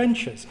own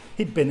adventures.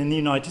 He'd been in the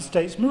United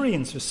States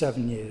Marines for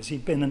 7 years.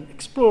 He'd been an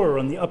explorer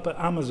on the upper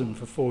Amazon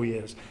for 4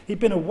 years. He'd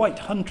been a white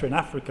hunter in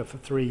Africa for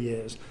 3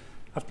 years.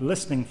 After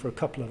listening for a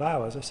couple of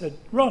hours, I said,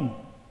 "Ron,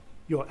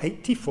 you're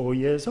 84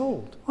 years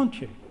old,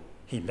 aren't you?"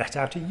 He let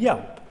out a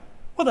yelp.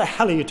 "What the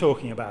hell are you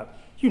talking about?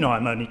 You know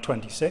I'm only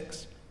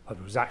 26. I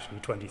was actually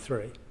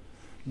 23.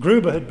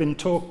 Gruber had been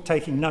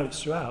taking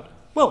notes throughout.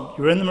 "Well,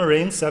 you were in the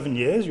Marines 7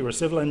 years, you were a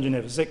civil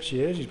engineer for 6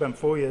 years, you spent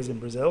 4 years in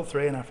Brazil,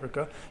 3 in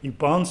Africa, you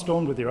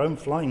barnstormed with your own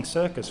flying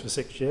circus for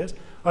 6 years.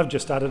 I've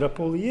just added up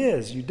all the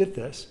years you did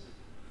this."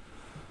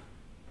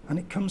 And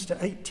it comes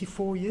to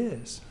 84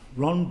 years.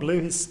 Ron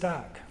blew his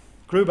stack.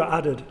 Gruber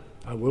added,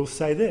 "I will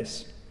say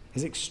this,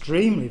 his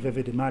extremely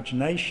vivid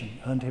imagination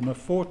earned him a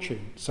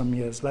fortune some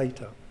years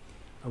later.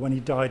 And when he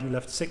died, he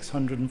left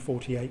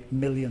 $648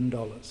 million.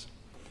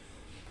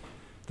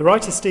 The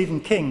writer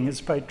Stephen King has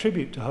paid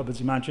tribute to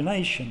Hubbard's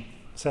imagination,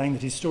 saying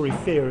that his story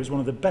Fear is one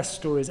of the best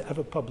stories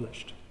ever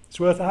published. It's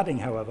worth adding,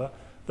 however,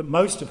 that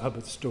most of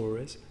Hubbard's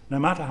stories, no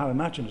matter how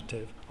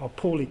imaginative, are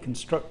poorly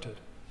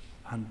constructed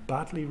and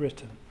badly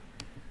written.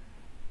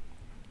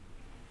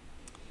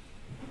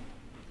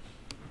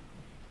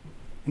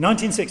 In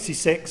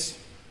 1966,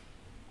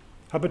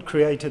 Hubbard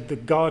created the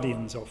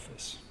Guardian's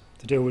Office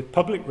to deal with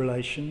public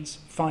relations,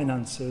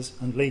 finances,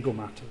 and legal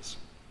matters.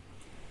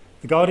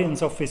 The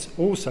Guardian's Office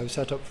also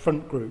set up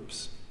front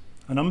groups,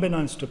 and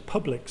unbeknownst to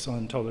public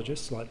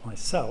Scientologists like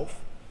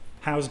myself,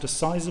 housed a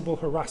sizable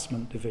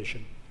harassment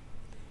division.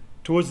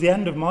 Towards the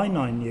end of my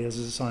 9 years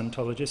as a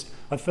Scientologist,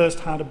 I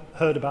first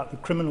heard about the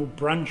criminal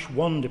Branch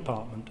 1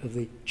 department of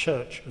the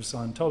Church of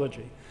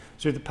Scientology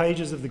through the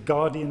pages of the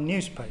Guardian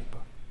newspaper.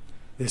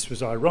 This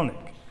was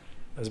ironic,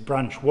 as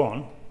Branch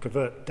 1,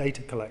 covert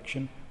data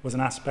collection, was an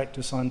aspect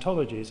of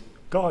Scientology's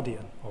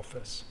Guardian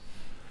Office.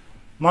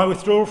 My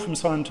withdrawal from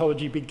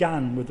Scientology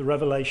began with the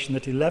revelation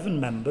that 11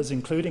 members,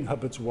 including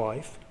Hubbard's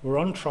wife, were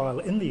on trial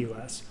in the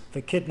US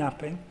for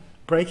kidnapping,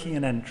 breaking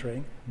and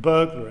entering,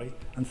 burglary,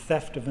 and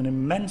theft of an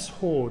immense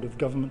hoard of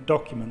government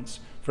documents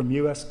from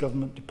US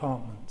government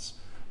departments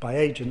by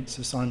agents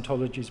of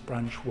Scientology's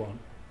Branch 1.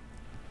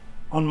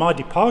 On my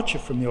departure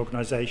from the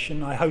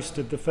organisation, I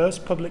hosted the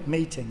first public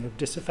meeting of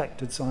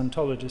disaffected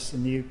Scientologists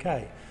in the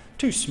UK.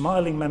 2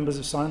 smiling members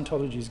of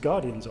Scientology's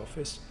Guardian's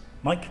Office,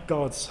 Mike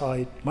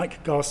Garside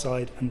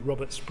and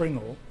Robert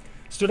Springall,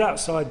 stood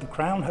outside the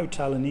Crown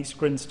Hotel in East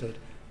Grinstead,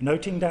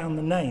 noting down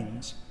the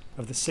names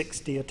of the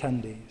 60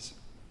 attendees.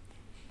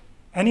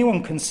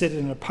 Anyone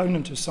considered an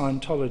opponent of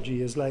Scientology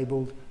is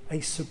labelled a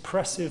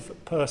suppressive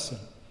person.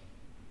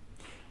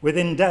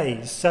 Within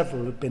days,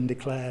 several of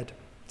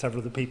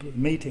the people at the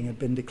meeting had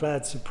been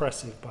declared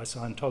suppressive by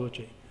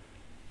Scientology.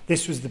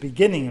 This was the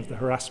beginning of the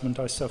harassment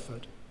I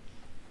suffered.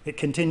 It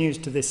continues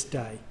to this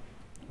day,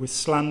 with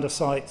slander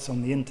sites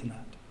on the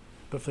internet.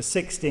 But for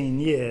 16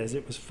 years,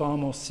 it was far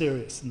more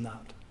serious than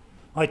that.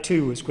 I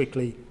too was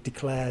quickly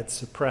declared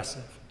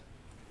suppressive.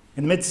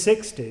 In the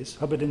mid-60s,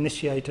 Hubbard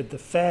initiated the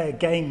fair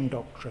game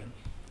doctrine.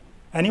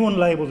 Anyone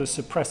labelled a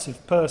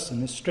suppressive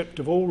person is stripped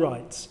of all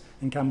rights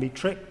and can be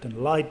tricked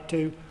and lied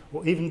to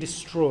or even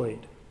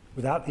destroyed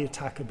without the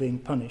attacker being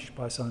punished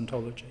by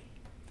Scientology.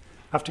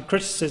 After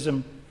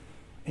criticism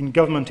in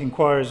government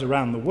inquiries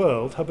around the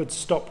world, Hubbard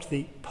stopped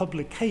the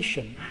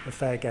publication of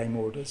fair game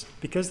orders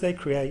because they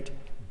create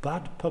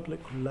bad public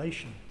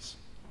relations.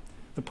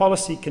 The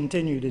policy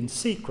continued in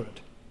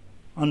secret,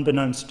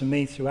 unbeknownst to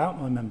me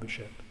throughout my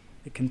membership.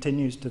 It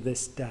continues to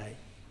this day.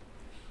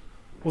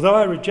 Although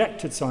I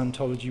rejected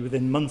Scientology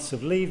within months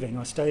of leaving,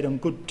 I stayed on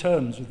good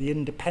terms with the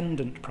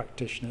independent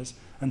practitioners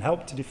and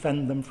helped to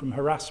defend them from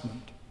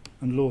harassment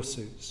and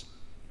lawsuits.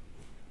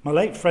 My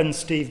late friend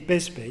Steve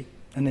Bisbee,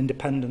 an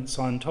independent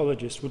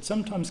Scientologist, would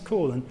sometimes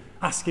call and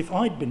ask if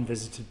I'd been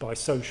visited by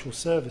social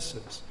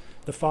services,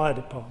 the fire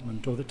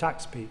department, or the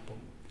tax people.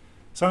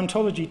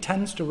 Scientology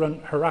tends to run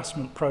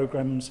harassment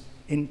programs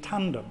in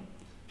tandem,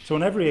 so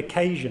on every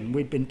occasion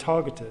we'd been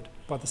targeted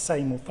by the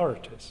same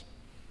authorities.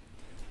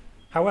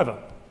 However,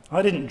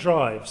 I didn't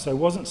drive, so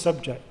wasn't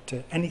subject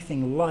to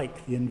anything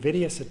like the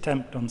invidious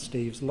attempt on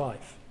Steve's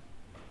life.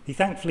 He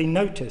thankfully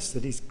noticed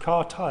that his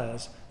car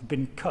tyres had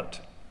been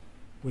cut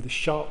with a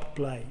sharp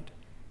blade,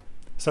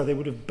 so they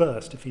would have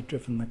burst if he'd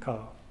driven the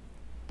car.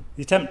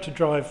 The attempt to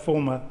drive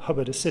former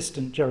Hubbard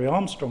assistant Jerry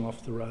Armstrong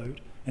off the road,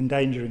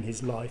 endangering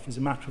his life, is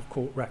a matter of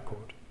court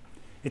record.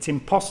 It's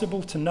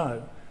impossible to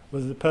know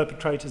whether the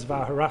perpetrators of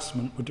our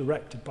harassment were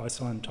directed by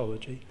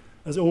Scientology,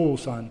 as all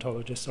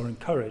Scientologists are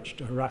encouraged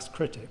to harass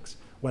critics,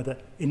 whether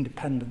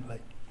independently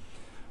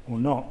or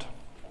not.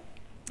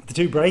 The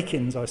 2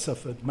 break-ins I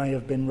suffered may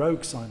have been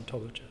rogue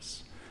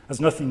Scientologists. As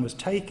nothing was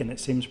taken,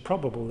 it seems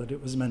probable that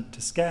it was meant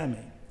to scare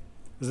me.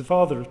 As the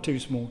father of 2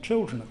 small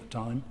children at the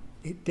time,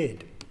 it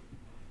did.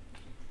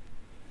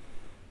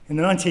 In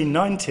the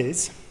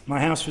 1990s, my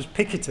house was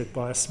picketed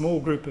by a small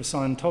group of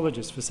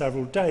Scientologists for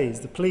several days.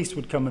 The police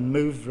would come and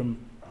move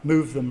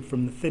them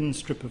from the thin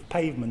strip of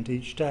pavement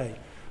each day.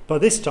 By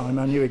this time,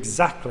 I knew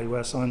exactly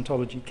where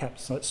Scientology kept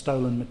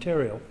stolen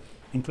material,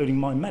 including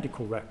my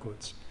medical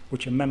records,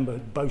 which a member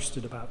had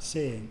boasted about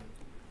seeing.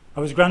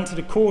 I was granted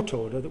a court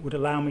order that would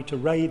allow me to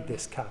raid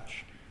this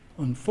cache.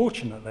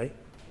 Unfortunately,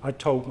 I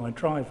told my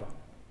driver.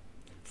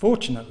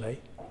 Fortunately,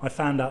 I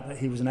found out that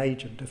he was an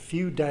agent a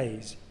few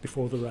days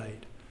before the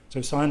raid, so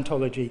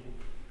Scientology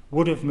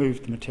would have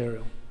moved the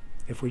material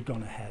if we'd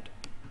gone ahead.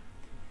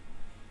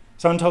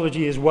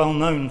 Scientology is well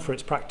known for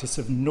its practice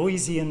of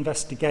noisy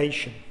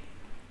investigation,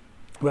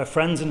 where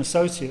friends and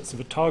associates of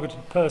a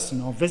targeted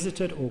person are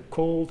visited or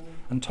called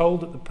and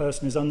told that the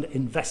person is under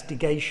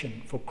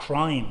investigation for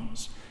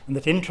crimes and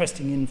that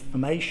interesting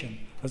information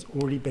has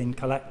already been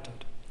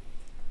collected.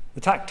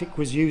 The tactic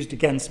was used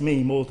against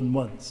me more than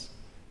once.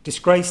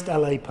 Disgraced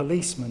LA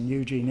policeman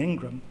Eugene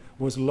Ingram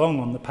was long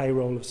on the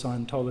payroll of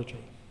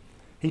Scientology.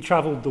 He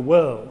travelled the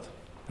world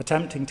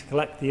attempting to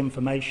collect the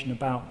information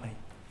about me,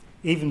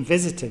 even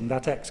visiting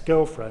that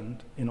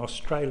ex-girlfriend in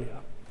Australia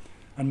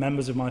and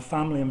members of my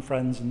family and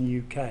friends in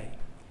the UK.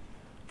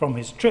 From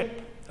his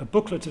trip, a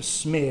booklet of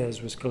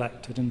smears was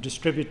collected and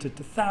distributed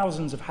to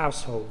thousands of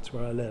households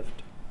where I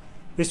lived.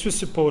 This was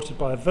supported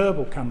by a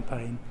verbal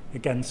campaign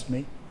against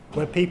me,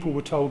 where people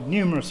were told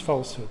numerous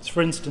falsehoods,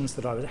 for instance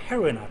that I was a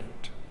heroin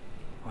addict.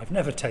 I've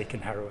never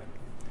taken heroin.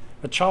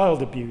 A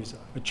child abuser,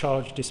 a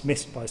charge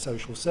dismissed by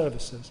social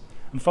services,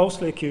 and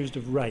falsely accused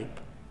of rape,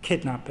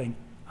 kidnapping,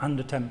 and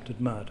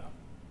attempted murder.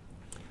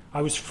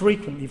 I was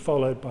frequently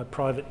followed by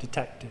private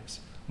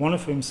detectives, one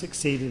of whom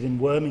succeeded in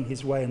worming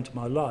his way into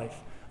my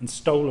life and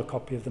stole a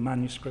copy of the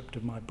manuscript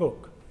of my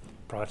book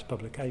prior to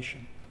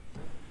publication.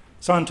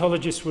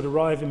 Scientologists would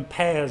arrive in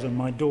pairs on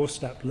my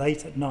doorstep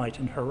late at night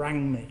and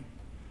harangue me.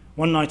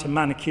 One night a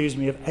man accused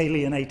me of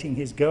alienating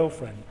his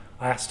girlfriend.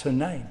 I asked her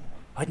name.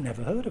 I'd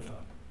never heard of her.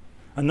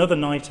 Another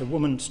night a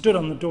woman stood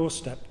on the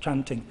doorstep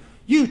chanting,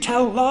 "You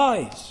tell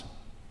lies!"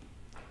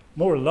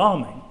 More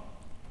alarming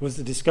was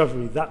the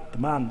discovery that the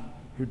man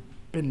who'd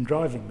been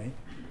driving me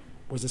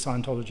was a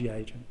Scientology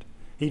agent.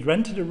 He'd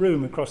rented a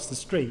room across the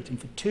street and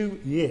for 2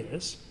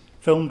 years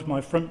filmed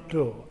my front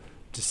door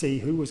to see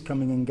who was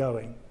coming and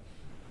going.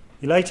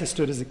 He later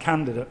stood as a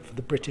candidate for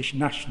the British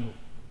National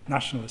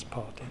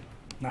Party.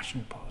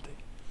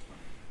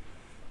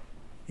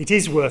 It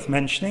is worth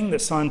mentioning that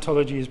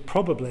Scientology is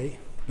probably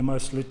the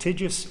most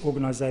litigious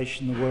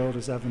organisation the world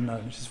has ever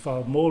known. It has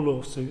filed more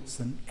lawsuits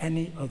than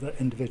any other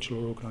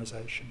individual or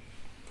organisation.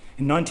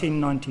 In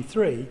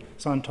 1993,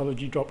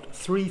 Scientology dropped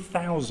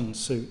 3,000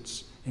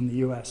 suits in the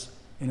US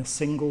in a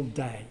single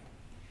day.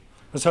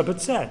 As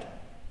Hubbard said,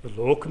 the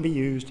law can be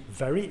used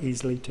very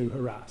easily to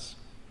harass.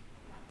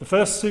 The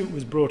first suit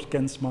was brought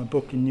against my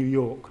book in New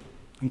York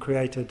and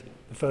created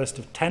the first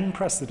of 10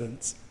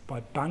 precedents by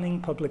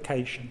banning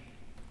publication,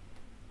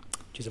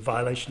 which is a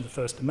violation of the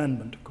First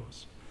Amendment, of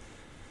course.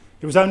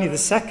 It was only the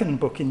second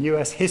book in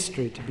US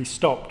history to be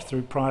stopped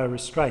through prior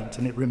restraint,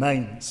 and it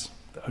remains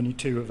that only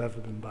 2 have ever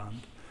been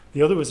banned.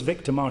 The other was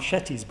Victor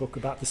Marchetti's book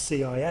about the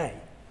CIA.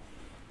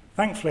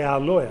 Thankfully, our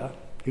lawyer,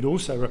 who'd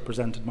also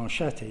represented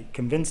Marchetti,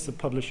 convinced the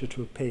publisher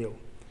to appeal,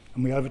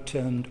 and we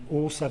overturned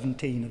all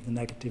 17 of the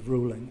negative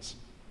rulings.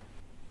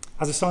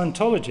 As a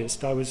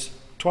Scientologist, I was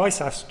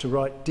twice asked to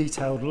write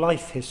detailed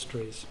life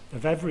histories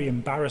of every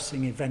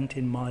embarrassing event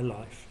in my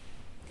life,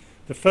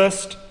 The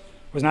first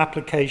was an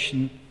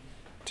application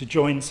to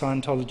join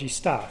Scientology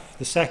staff.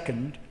 The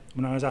second,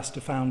 when I was asked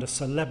to found a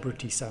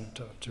celebrity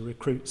centre to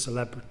recruit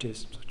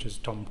celebrities such as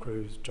Tom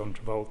Cruise, John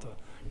Travolta,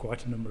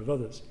 quite a number of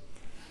others.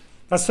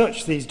 As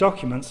such, these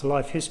documents, the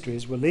life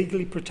histories, were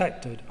legally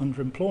protected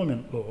under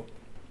employment law.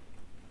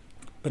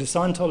 But as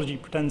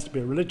Scientology pretends to be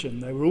a religion,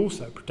 they were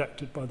also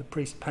protected by the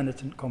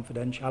priest-penitent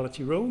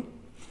confidentiality rule.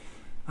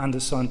 And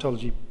as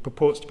Scientology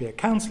purports to be a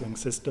counselling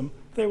system,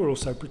 they were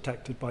also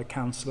protected by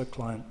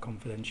counsellor-client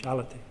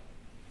confidentiality.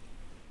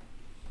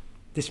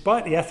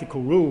 Despite the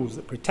ethical rules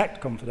that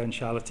protect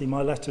confidentiality,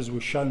 my letters were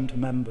shown to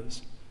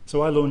members,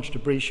 so I launched a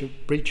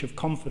breach of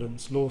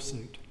confidence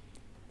lawsuit.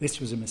 This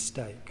was a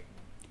mistake,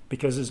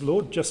 because as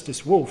Lord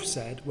Justice Wolfe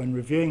said when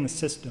reviewing the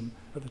system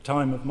at the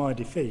time of my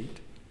defeat,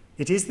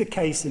 it is the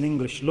case in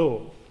English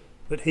law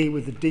that he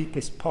with the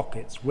deepest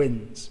pockets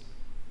wins.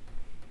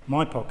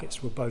 My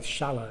pockets were both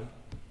shallow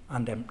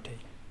and empty.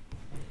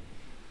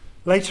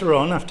 Later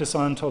on, after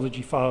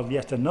Scientology filed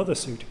yet another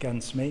suit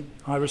against me,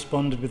 I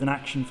responded with an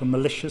action for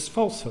malicious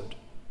falsehood.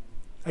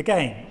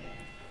 Again,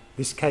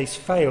 this case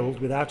failed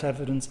without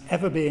evidence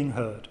ever being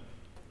heard.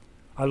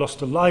 I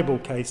lost a libel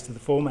case to the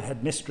former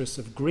headmistress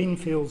of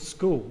Greenfield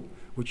School,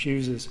 which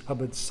uses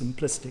Hubbard's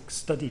simplistic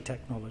study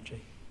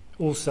technology,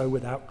 also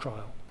without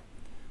trial.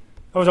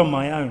 I was on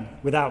my own,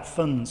 without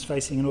funds,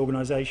 facing an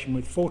organisation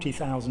with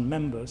 40,000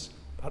 members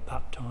at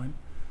that time,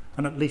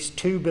 and at least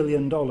 $2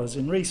 billion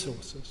in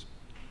resources.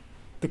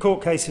 The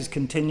court cases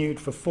continued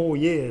for 4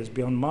 years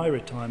beyond my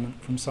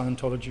retirement from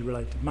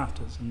Scientology-related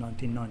matters in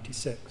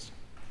 1996.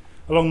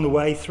 Along the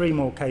way, 3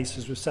 more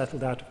cases were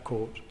settled out of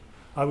court.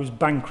 I was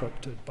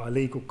bankrupted by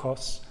legal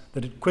costs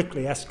that had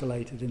quickly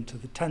escalated into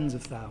the tens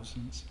of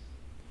thousands.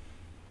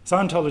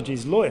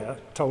 Scientology's lawyer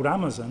told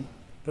Amazon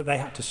that they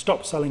had to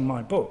stop selling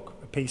my book,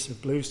 A Piece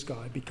of Blue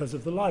Sky, because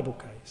of the libel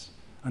case.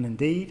 And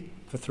indeed,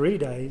 for 3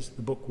 days,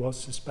 the book was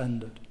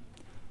suspended.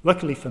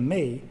 Luckily for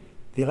me,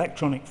 the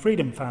Electronic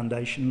Freedom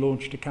Foundation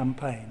launched a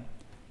campaign.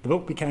 The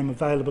book became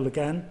available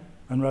again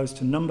and rose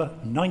to number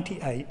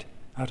 98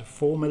 out of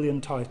 4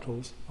 million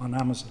titles on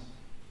Amazon.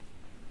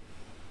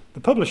 The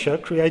publisher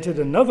created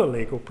another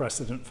legal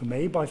precedent for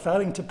me by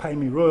failing to pay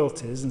me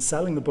royalties and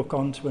selling the book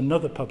on to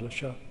another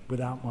publisher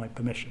without my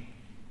permission.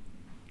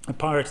 A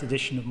pirate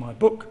edition of my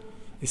book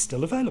is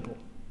still available.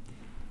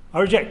 I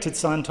rejected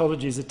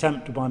Scientology's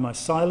attempt to buy my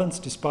silence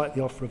despite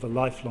the offer of a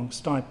lifelong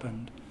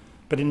stipend.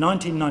 But in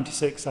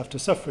 1996, after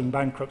suffering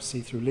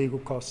bankruptcy through legal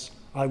costs,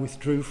 I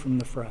withdrew from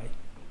the fray.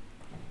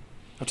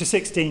 After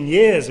 16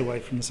 years away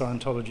from the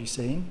Scientology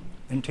scene,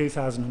 in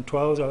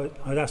 2012,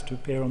 I was asked to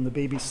appear on the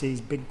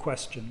BBC's Big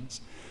Questions.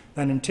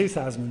 Then in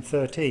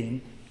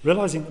 2013,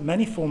 realising that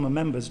many former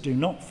members do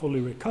not fully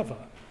recover,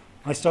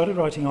 I started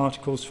writing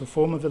articles for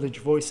former Village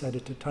Voice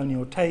editor Tony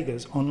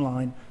Ortega's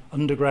online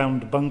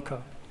Underground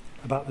Bunker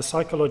about the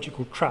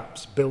psychological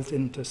traps built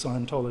into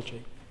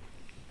Scientology.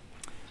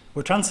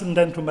 Where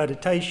transcendental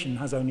meditation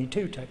has only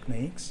 2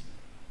 techniques,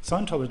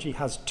 Scientology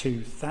has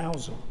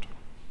 2,000.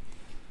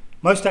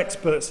 Most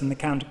experts in the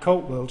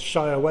counter-cult world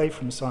shy away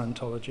from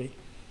Scientology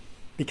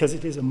because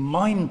it is a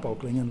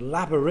mind-boggling and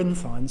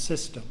labyrinthine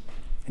system.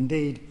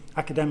 Indeed,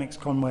 academics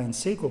Conway and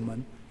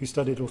Siegelman, who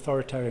studied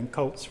authoritarian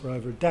cults for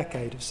over a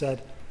decade, have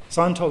said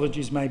Scientology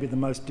is maybe the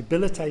most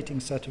debilitating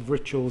set of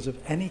rituals of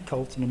any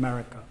cult in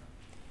America.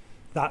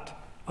 That,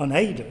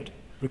 unaided,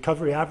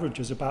 recovery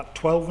averages about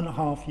 12 and a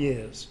half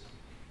years.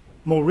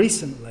 More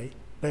recently,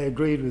 they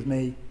agreed with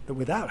me that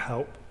without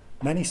help,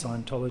 many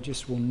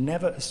Scientologists will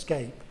never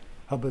escape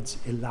Hubbard's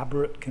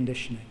elaborate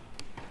conditioning.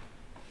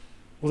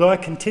 Although I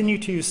continue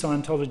to use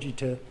Scientology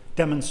to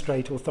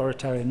demonstrate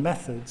authoritarian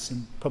methods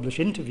and publish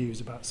interviews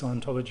about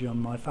Scientology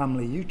on my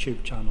family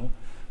YouTube channel,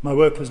 my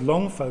work has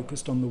long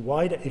focused on the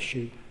wider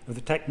issue of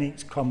the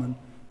techniques common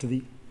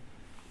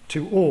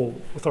to all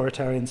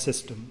authoritarian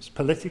systems,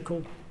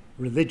 political,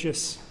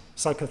 religious,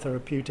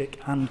 psychotherapeutic,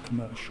 and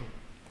commercial.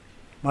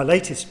 My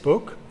latest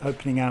book,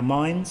 Opening Our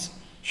Minds,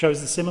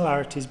 shows the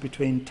similarities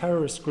between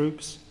terrorist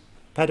groups,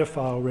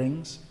 pedophile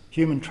rings,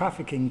 human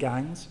trafficking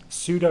gangs,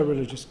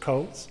 pseudo-religious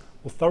cults,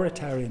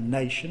 authoritarian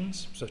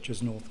nations, such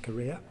as North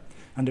Korea,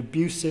 and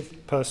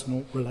abusive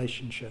personal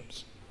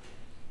relationships.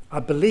 I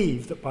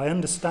believe that by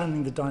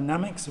understanding the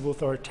dynamics of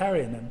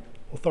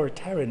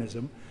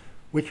authoritarianism,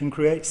 we can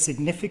create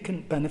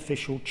significant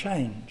beneficial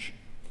change.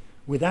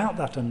 Without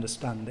that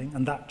understanding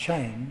and that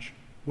change,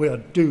 we are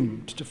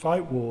doomed to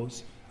fight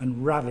wars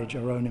and ravage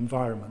our own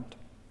environment.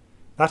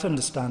 That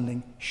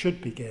understanding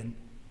should begin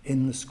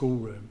in the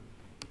schoolroom.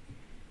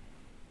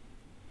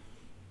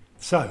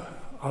 So,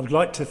 I would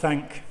like to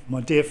thank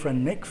my dear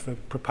friend Nick for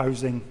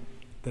proposing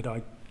that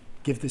I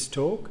give this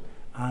talk,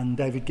 and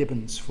David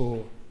Gibbons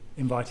for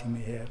inviting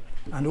me here,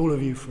 and all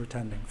of you for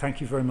attending. Thank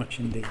you very much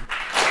indeed.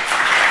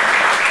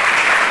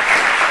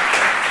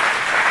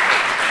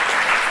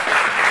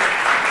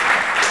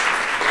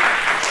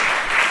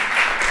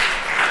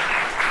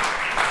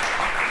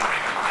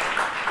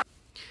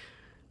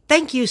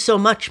 Thank you so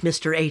much,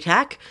 Mr.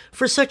 Atack,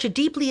 for such a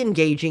deeply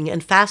engaging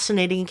and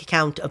fascinating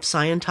account of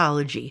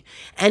Scientology,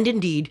 and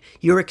indeed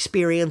your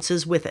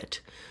experiences with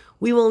it.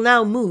 We will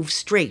now move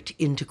straight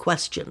into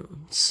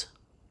questions.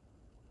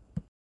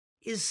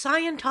 Is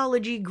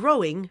Scientology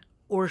growing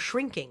or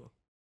shrinking?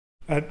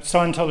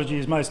 Scientology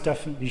is most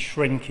definitely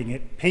shrinking.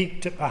 It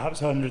peaked at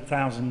perhaps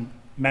 100,000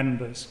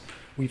 members.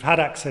 We've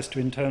had access to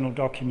internal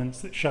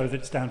documents that show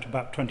that it's down to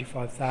about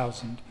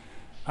 25,000.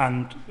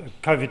 And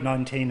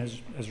COVID-19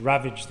 has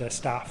ravaged their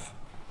staff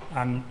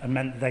and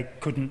meant they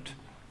couldn't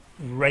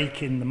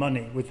rake in the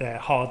money with their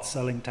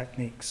hard-selling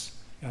techniques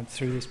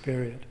through this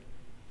period.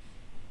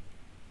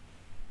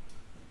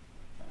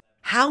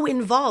 How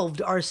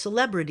involved are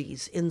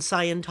celebrities in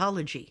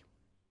Scientology?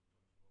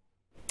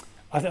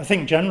 I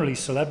think generally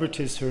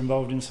celebrities who are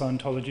involved in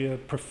Scientology are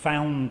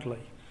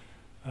profoundly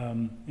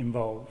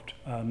involved.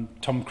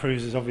 Tom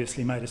Cruise has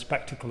obviously made a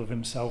spectacle of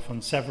himself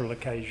on several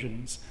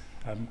occasions,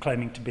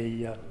 claiming to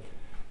be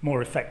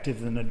more effective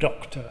than a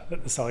doctor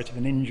at the site of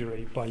an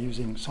injury by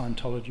using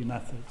Scientology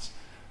methods.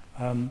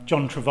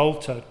 John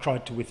Travolta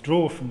tried to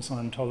withdraw from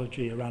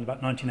Scientology around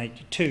about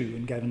 1982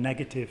 and gave a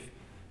negative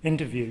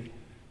interview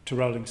to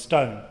Rolling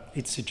Stone.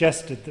 It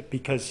suggested that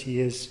because he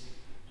is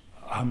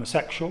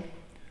homosexual,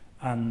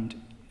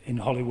 and in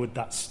Hollywood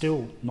that's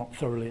still not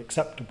thoroughly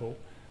acceptable,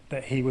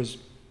 that he was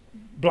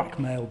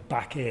blackmailed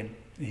back in.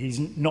 He's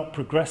not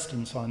progressed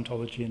in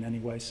Scientology in any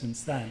way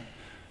since then.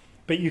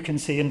 But you can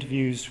see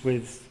interviews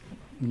with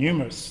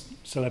numerous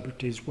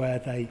celebrities where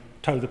they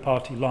toe the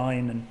party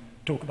line and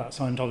talk about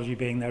Scientology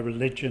being their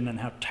religion and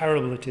how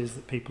terrible it is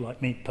that people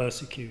like me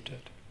persecute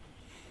it,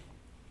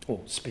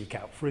 or speak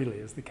out freely,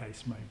 as the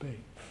case may be.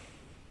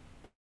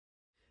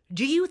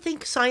 Do you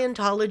think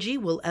Scientology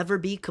will ever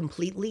be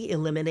completely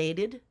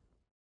eliminated?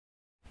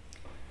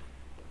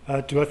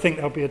 Do I think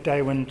there'll be a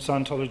day when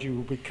Scientology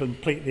will be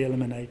completely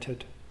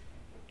eliminated?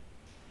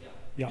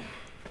 Yeah.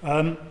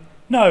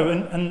 No,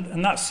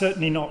 and that's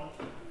certainly not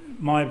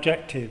my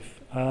objective.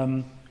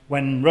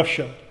 When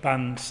Russia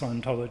banned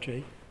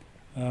Scientology,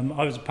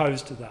 I was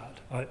opposed to that.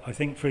 I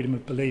think freedom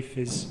of belief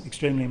is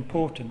extremely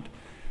important,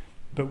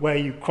 but where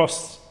you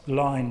cross the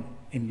line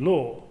in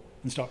law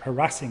and start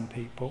harassing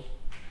people,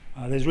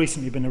 there's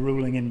recently been a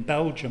ruling in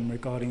Belgium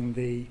regarding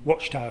the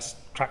Watchtower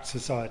Tract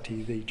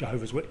Society, the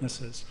Jehovah's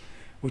Witnesses,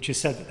 which has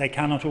said that they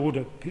cannot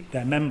order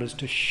their members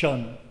to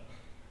shun,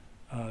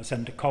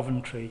 send to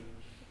Coventry,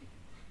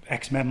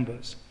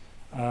 ex-members.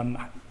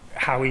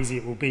 How easy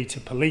it will be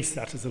to police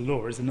that as a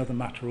law is another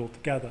matter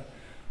altogether.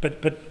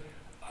 But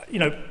you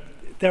know,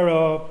 there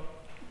are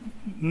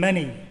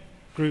many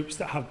groups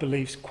that have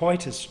beliefs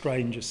quite as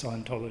strange as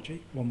Scientology,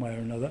 one way or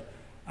another,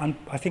 and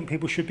I think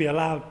people should be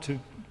allowed to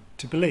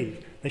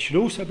believe. They should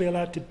also be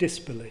allowed to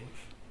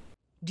disbelieve.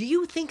 Do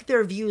you think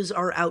their views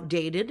are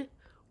outdated,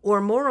 or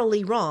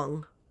morally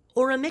wrong,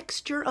 or a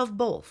mixture of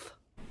both?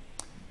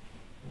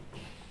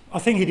 I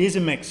think it is a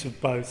mix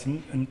of both,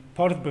 and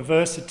part of the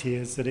perversity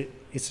is that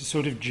it's a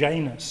sort of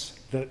Janus,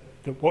 that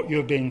what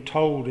you're being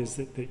told is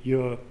that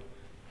you're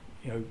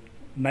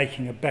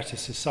making a better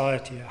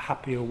society, a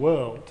happier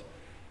world.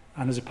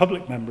 And as a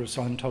public member of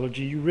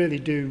Scientology, you really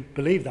do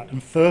believe that,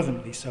 and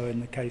fervently so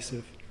in the case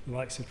of the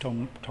likes of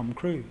Tom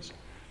Cruise,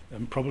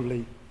 and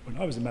probably when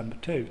I was a member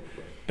too.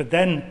 But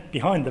then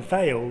behind the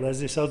veil, there's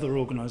this other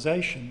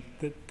organisation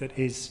that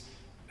is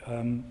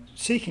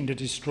seeking to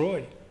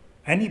destroy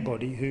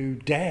anybody who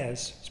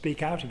dares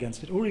speak out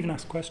against it or even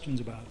ask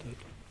questions about it.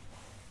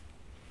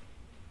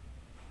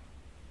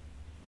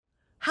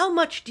 How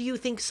much do you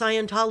think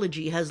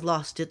Scientology has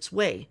lost its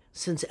way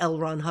since L.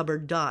 Ron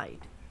Hubbard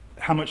died?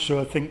 How much do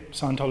I think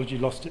Scientology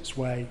lost its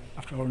way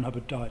after L. Ron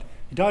Hubbard died?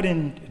 He died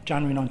in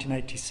January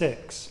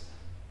 1986,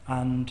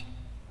 and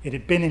it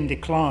had been in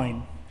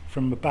decline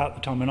from about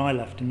the time when I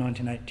left in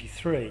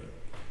 1983.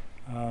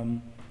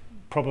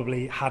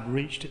 Probably had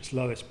reached its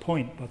lowest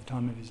point by the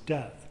time of his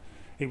death.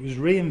 It was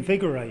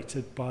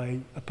reinvigorated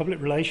by a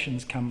public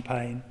relations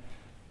campaign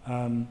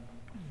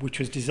which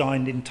was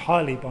designed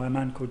entirely by a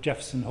man called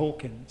Jefferson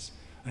Hawkins.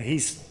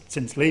 He's,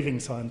 since leaving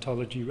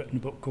Scientology, written a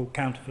book called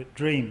Counterfeit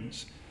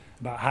Dreams,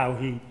 about how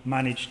he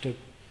managed to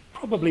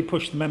probably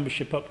push the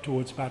membership up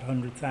towards about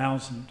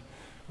 100,000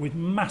 with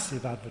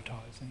massive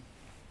advertising.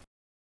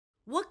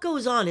 What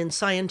goes on in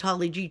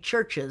Scientology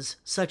churches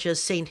such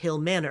as St. Hill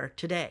Manor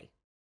today?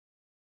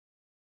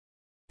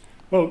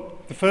 Well,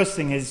 the first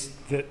thing is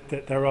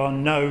that there are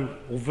no,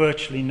 or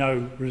virtually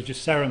no,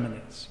 religious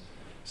ceremonies.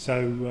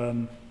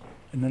 So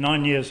in the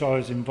 9 years I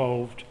was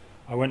involved,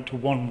 I went to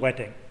one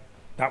wedding.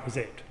 That was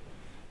it.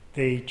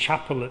 The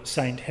chapel at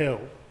St.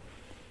 Hill,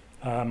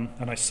 and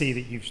I see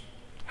that you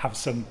have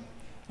some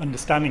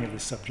understanding of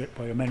this subject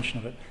by your mention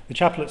of it. The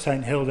chapel at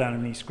St. Hill down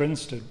in East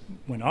Grinstead,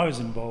 when I was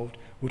involved,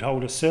 would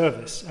hold a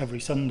service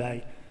every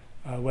Sunday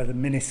where the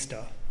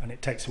minister, and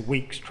it takes a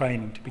week's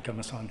training to become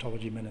a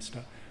Scientology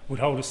minister, would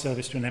hold a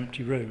service to an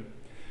empty room.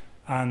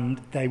 And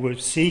they were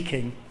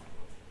seeking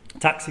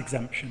tax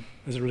exemption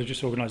as a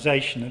religious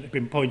organisation. It had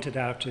been pointed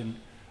out in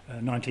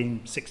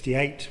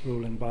 1968,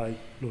 ruling by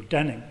Lord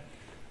Denning,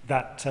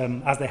 that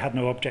as they had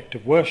no object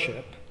of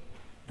worship,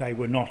 they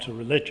were not a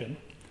religion.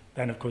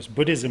 Then, of course,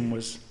 Buddhism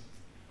was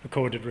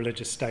accorded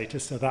religious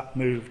status, so that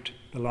moved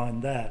the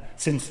line there.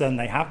 Since then,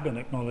 they have been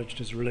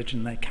acknowledged as a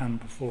religion. They can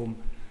perform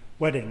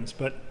weddings,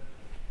 but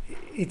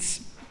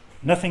it's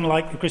nothing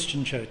like the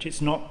Christian church.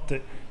 It's not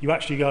that you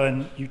actually go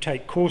and you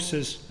take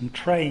courses and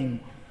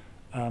train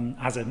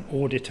as an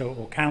auditor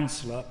or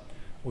counsellor,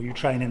 or you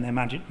train in their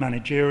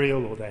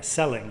managerial or their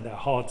selling, their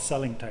hard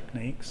selling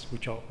techniques,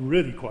 which are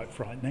really quite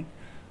frightening.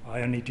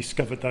 I only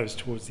discovered those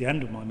towards the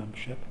end of my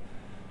membership.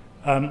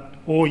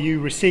 Or you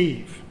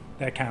receive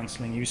their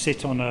counselling. You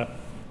sit on an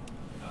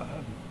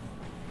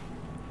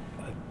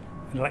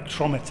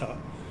electrometer,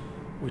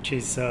 which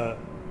is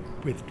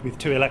with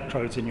two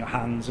electrodes in your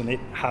hands, and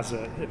it has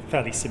a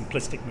fairly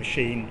simplistic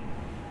machine,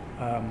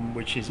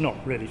 which is not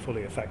really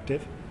fully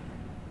effective,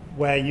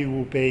 where you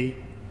will be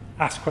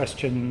asked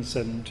questions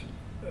and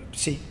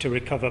seek to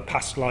recover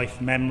past life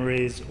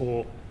memories,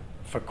 or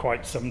for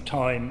quite some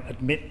time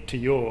admit to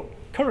your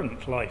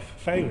current life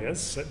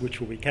failures,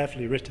 which will be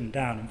carefully written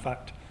down. In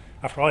fact,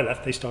 after I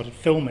left, they started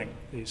filming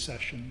these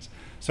sessions.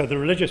 So the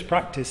religious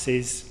practice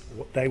is,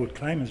 what they would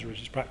claim as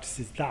religious practice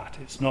is that.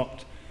 It's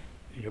not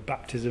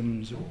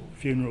baptisms or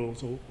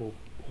funerals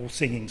or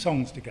singing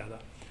songs together.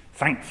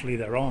 Thankfully,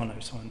 there are no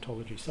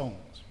Scientology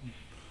songs.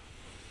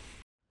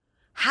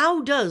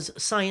 How does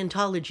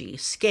Scientology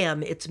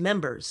scam its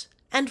members,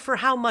 and for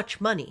how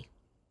much money?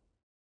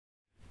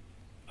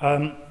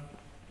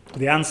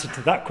 The answer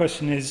to that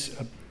question is,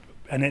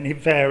 and it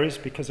varies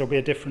because there'll be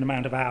a different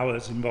amount of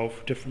hours involved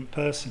for a different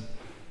person.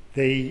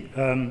 The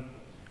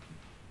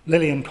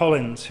Lillian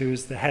Collins, who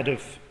is the head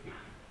of,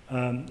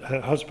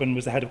 her husband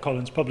was the head of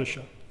Collins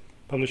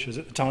Publishers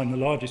at the time, the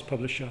largest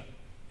publisher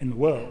in the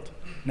world,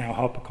 now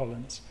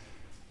HarperCollins.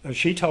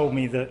 She told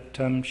me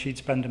that she'd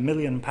spent £1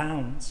 million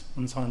on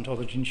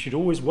Scientology, and she'd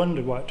always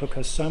wondered why it took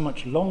her so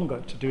much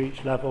longer to do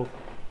each level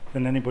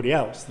than anybody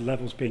else, the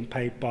levels being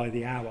paid by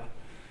the hour.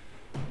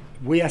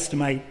 We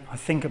estimate, I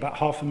think, about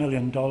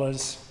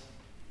 $500,000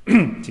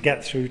 to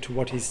get through to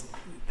what is,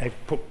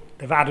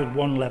 they've added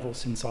one level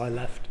since I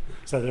left,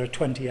 so there are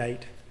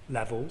 28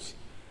 levels,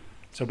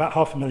 so about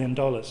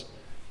 $500,000.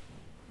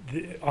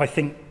 I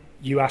think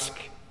you ask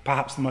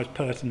perhaps the most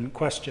pertinent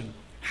question: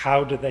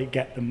 how do they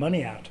get the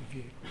money out of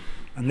you?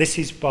 And this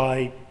is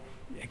by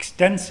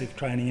extensive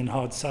training in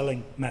hard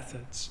selling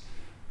methods.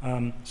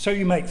 So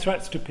you make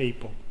threats to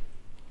people.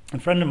 A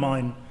friend of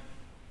mine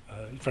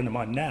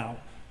now,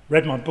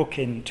 read my book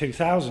in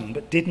 2000,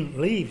 but didn't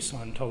leave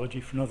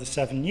Scientology for another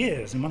 7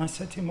 years. And when I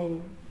said to him,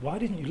 well, why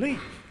didn't you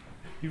leave?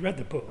 You read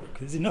the book,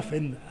 there's enough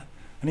in there.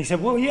 And he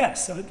said, well,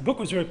 yes, the book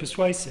was very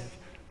persuasive,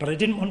 but I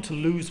didn't want to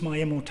lose my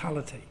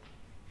immortality.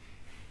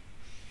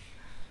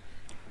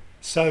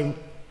 So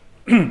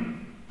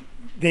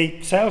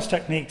the sales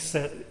techniques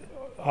that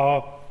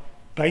are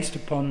based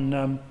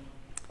upon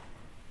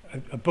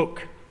a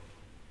book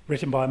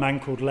written by a man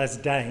called Les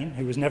Dane,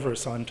 who was never a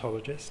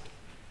Scientologist,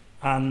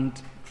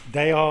 and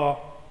they are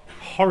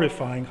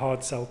horrifying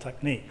hard sell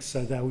techniques.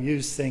 So they'll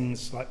use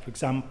things like, for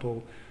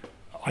example,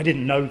 I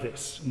didn't know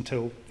this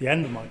until the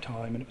end of my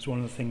time, and it was one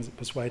of the things that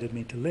persuaded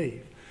me to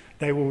leave.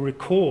 They will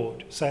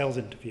record sales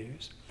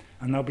interviews,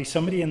 and there'll be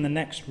somebody in the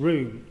next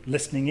room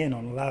listening in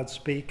on a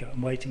loudspeaker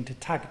and waiting to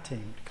tag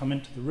team to come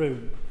into the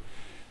room.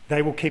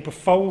 They will keep a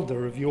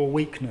folder of your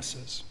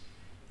weaknesses,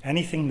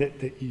 anything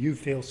that you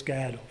feel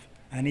scared of,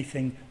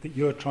 anything that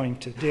you're trying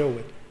to deal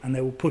with, and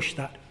they will push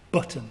that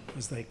button,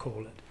 as they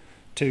call it,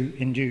 to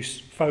induce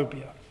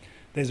phobia.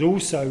 There's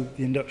also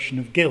the induction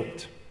of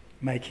guilt,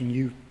 making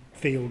you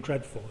feel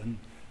dreadful, and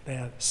they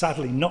are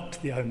sadly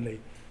not the only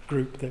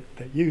group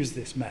that use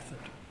this method.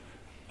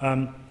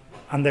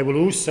 And they will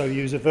also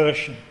use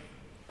aversion,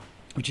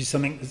 which is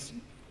something that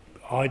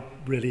I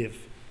really have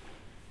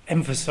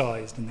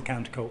emphasised in the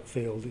countercult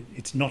field.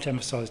 It's not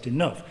emphasised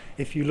enough.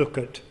 If you look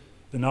at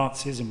the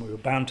Nazis, and we were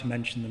bound to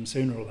mention them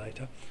sooner or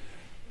later,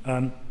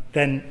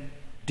 then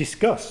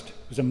disgust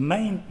was a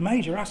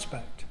major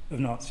aspect of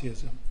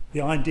Nazism.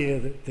 The idea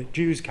that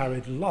Jews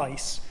carried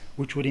lice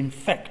which would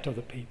infect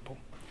other people.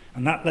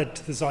 And that led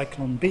to the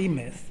Zyklon B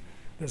myth,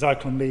 that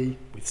Zyklon B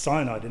with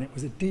cyanide in it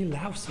was a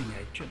delousing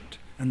agent,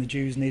 and the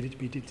Jews needed to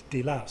be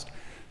deloused.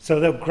 So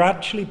there'll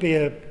gradually be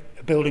a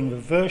building of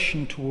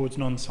aversion towards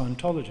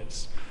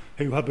non-Scientologists,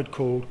 who Hubbard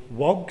called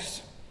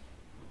wogs,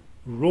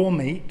 raw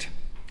meat,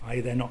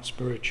 i.e. they're not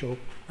spiritual,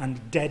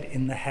 and dead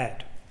in the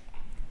head.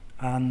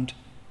 And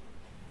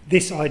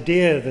this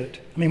idea that,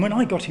 when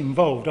I got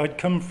involved, I'd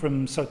come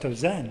from Soto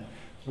Zen,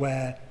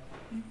 where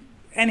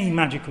any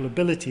magical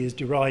ability is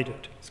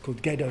derided. It's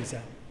called Gedo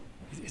Zen.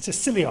 It's a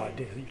silly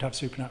idea that you'd have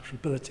supernatural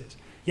abilities.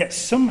 Yet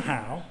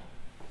somehow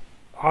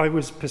I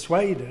was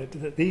persuaded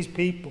that these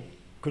people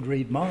could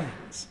read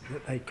minds,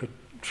 that they could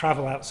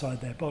travel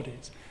outside their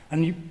bodies.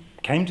 And you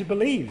came to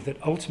believe that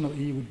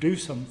ultimately you would do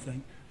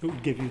something that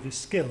would give you this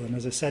skill. And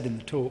as I said in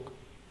the talk,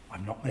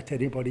 I've not met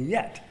anybody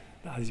yet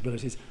that has these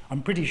abilities.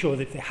 I'm pretty sure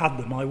that if they had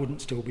them, I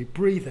wouldn't still be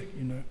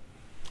breathing,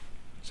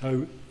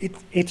 So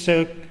it's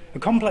a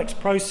complex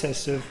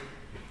process of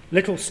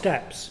little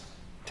steps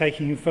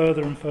taking you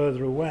further and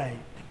further away.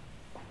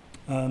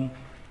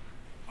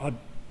 I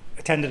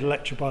attended a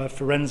lecture by a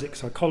forensic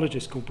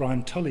psychologist called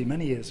Brian Tully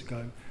many years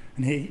ago,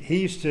 and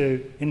he used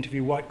to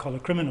interview white-collar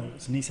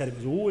criminals, and he said it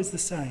was always the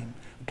same.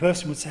 The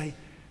person would say,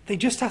 they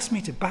just asked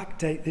me to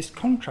backdate this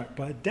contract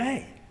by a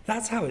day.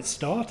 That's how it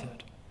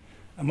started.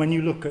 And when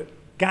you look at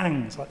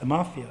gangs like the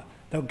mafia,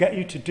 they'll get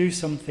you to do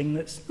something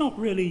that's not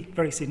really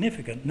very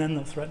significant, and then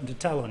they'll threaten to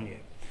tell on you.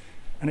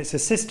 And it's a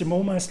system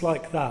almost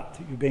like that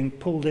you're being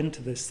pulled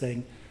into this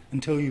thing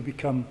until you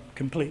become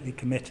completely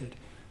committed.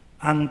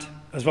 And,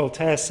 as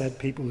Voltaire said,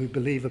 people who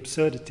believe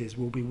absurdities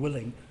will be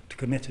willing to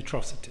commit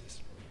atrocities.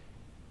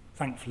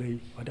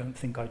 Thankfully, I don't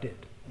think I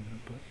did,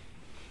 but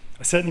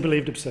I certainly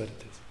believed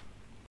absurdities.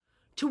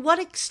 To what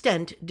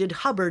extent did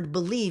Hubbard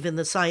believe in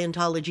the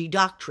Scientology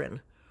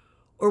doctrine?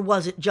 Or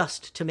was it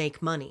just to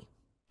make money?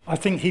 I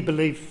think he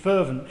believed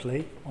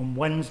fervently on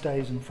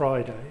Wednesdays and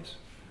Fridays.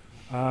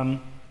 A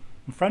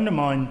friend of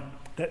mine,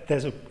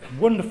 there's a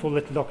wonderful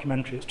little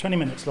documentary, it's 20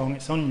 minutes long,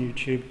 it's on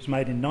YouTube, it was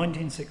made in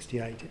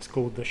 1968, it's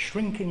called The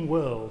Shrinking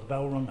World of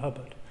L. Ron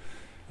Hubbard.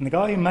 And the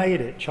guy who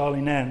made it, Charlie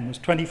Nairn, was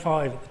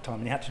 25 at the time,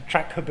 and he had to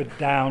track Hubbard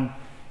down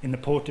in the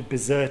port of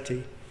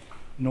Bizerte,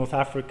 North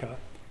Africa,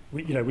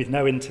 with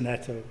no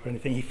internet or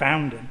anything. He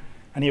found him,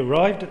 and he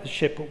arrived at the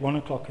ship at 1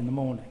 o'clock in the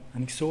morning,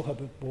 and he saw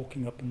Hubbard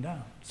walking up and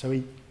down. So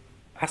he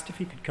asked if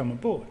he could come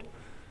aboard.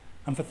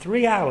 And for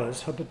 3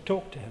 hours, Hubbard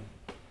talked to him.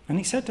 And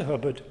he said to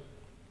Hubbard,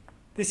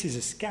 "This is a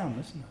scam,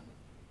 isn't it?"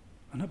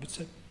 And Hubbard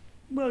said,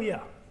 "Well,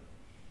 yeah."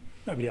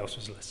 Nobody else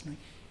was listening.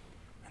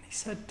 And he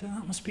said,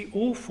 "That must be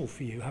awful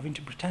for you, having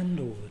to pretend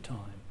all the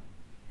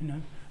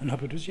time." And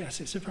Hubbard was,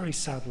 "Yes, it's a very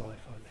sad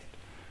life I lead."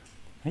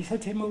 And he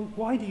said to him, "Well,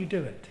 why do you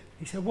do it?"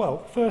 He said,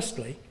 "Well,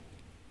 firstly,"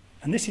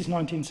 and this is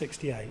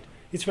 1968,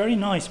 "it's very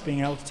nice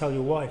being able to tell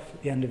your wife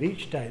at the end of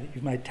each day that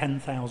you've made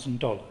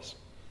 $10,000,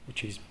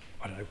 which is,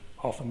 I don't know,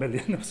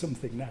 $500,000 or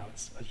something now.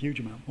 It's a huge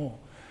amount more.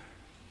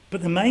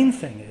 But the main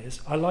thing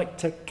is, I like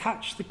to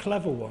catch the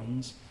clever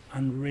ones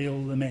and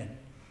reel them in."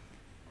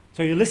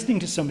 So you're listening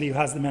to somebody who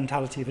has the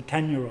mentality of a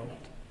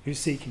 10-year-old who's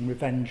seeking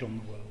revenge on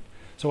the world.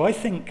 So I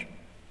think,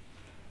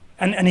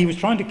 and he was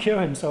trying to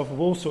cure himself of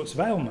all sorts of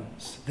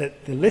ailments.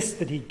 That the list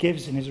that he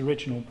gives in his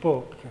original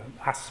book,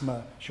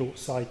 asthma,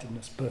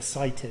 short-sightedness,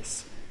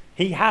 bursitis,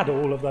 he had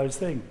all of those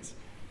things.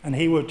 And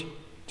he would,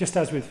 just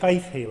as with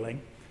faith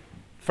healing,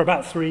 for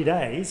about 3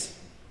 days,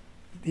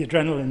 the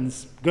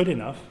adrenaline's good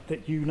enough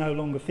that you no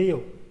longer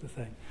feel the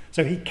thing.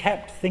 So he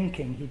kept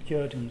thinking he'd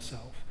cured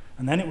himself,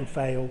 and then it would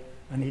fail,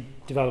 and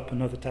he'd develop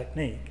another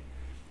technique.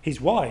 His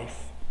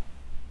wife,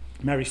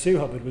 Mary Sue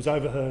Hubbard, was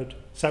overheard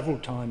several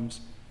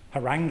times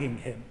haranguing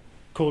him,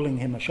 calling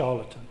him a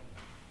charlatan.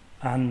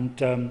 And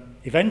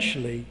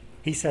eventually,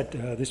 he said to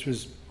her, this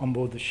was on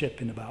board the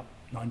ship in about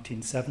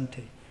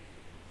 1970,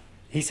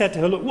 he said to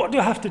her, "Look, what do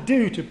I have to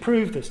do to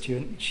prove this to you?"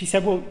 And she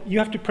said, "Well, you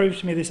have to prove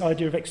to me this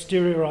idea of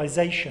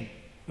exteriorization,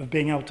 of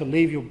being able to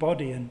leave your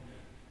body and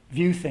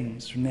view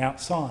things from the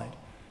outside."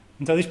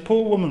 And so this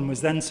poor woman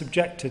was then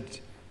subjected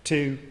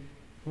to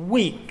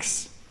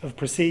weeks of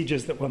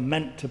procedures that were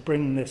meant to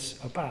bring this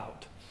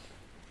about.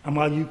 And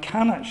while you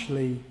can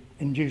actually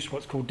induce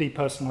what's called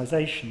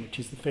depersonalization, which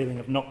is the feeling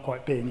of not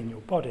quite being in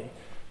your body,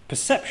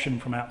 perception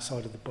from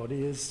outside of the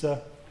body is,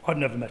 I've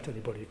never met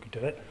anybody who could do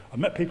it. I've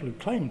met people who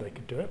claimed they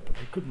could do it, but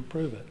they couldn't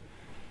prove it.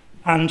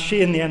 And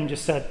she, in the end,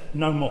 just said,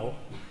 "No more,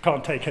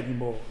 can't take any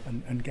more,"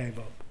 and gave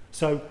up.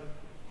 So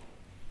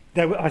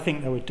I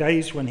think there were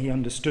days when he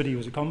understood he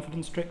was a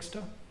confidence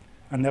trickster,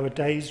 and there were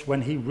days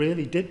when he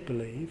really did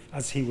believe,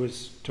 as he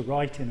was to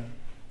write in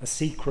a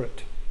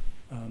secret,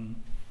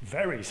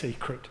 very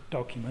secret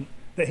document,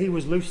 that he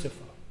was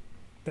Lucifer,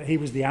 that he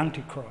was the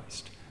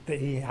Antichrist, that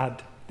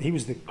he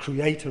was the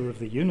creator of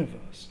the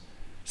universe.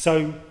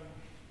 So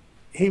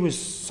he was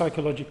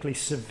psychologically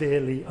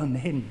severely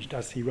unhinged,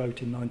 as he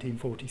wrote in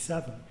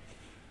 1947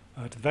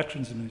 to the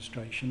Veterans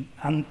Administration,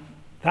 and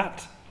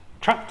that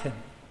trapped him.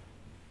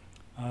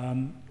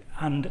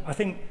 And I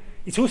think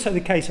it's also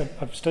the case,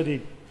 I've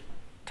studied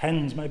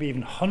tens, maybe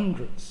even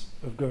hundreds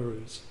of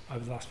gurus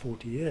over the last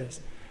 40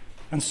 years,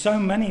 and so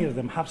many of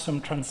them have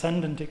some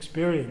transcendent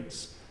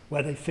experience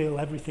where they feel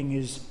everything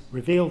is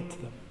revealed to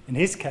them. In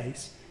his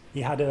case,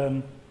 he had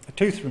a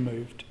tooth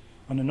removed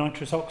on a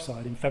nitrous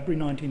oxide in February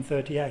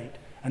 1938,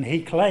 and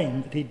he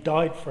claimed that he'd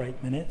died for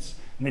 8 minutes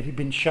and that he'd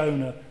been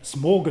shown a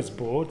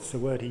smorgasbord, it's the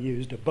word he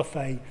used, a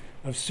buffet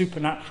of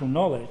supernatural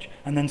knowledge,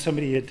 and then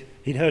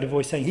he'd heard a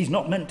voice saying, "He's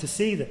not meant to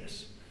see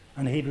this,"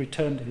 and he'd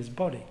returned to his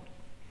body.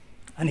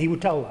 And he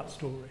would tell that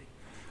story.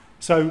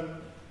 So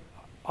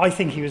I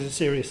think he was a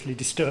seriously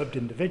disturbed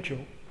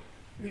individual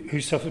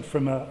who suffered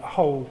from a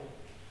whole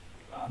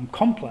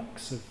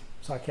complex of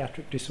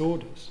psychiatric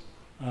disorders.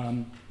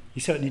 He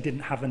certainly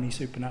didn't have any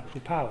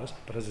supernatural powers,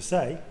 but as I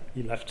say,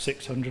 he left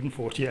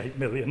 $648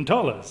 million,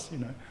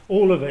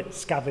 all of it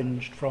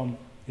scavenged from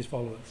his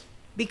followers.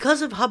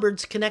 Because of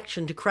Hubbard's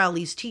connection to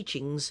Crowley's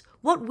teachings,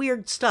 what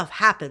weird stuff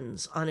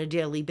happens on a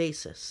daily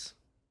basis?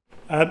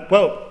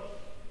 Well,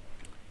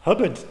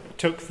 Hubbard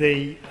took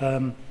the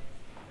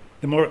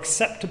the more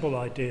acceptable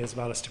ideas of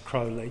Aleister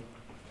Crowley,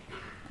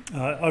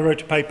 I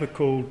wrote a paper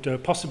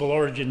called Possible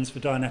Origins for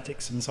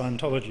Dianetics and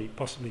Scientology,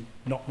 possibly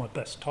not my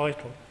best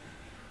title,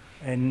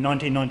 in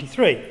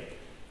 1993.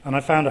 And I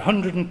found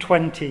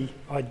 120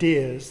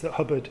 ideas that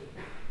Hubbard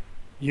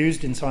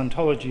used in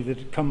Scientology that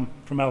had come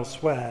from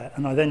elsewhere,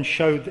 and I then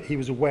showed that he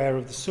was aware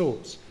of the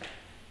source.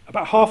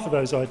 About half of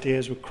those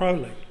ideas were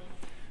Crowley,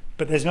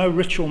 but there's no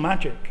ritual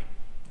magic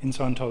in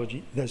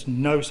Scientology. There's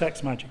no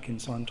sex magic in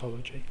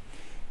Scientology.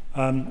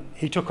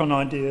 He took on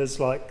ideas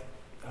like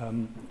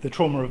the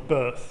trauma of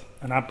birth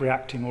and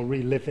abreacting or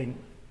reliving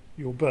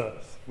your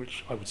birth,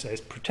 which I would say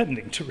is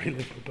pretending to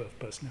relive your birth,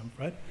 personally, I'm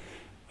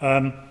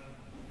afraid,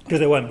 because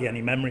there won't be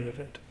any memory of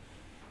it.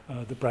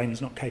 The brain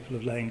is not capable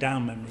of laying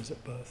down memories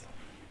at birth.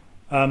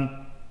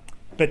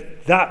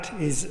 But that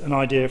is an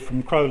idea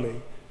from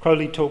Crowley.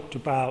 Crowley talked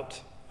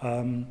about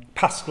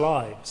past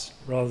lives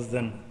rather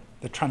than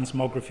the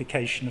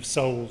transmogrification of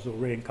souls or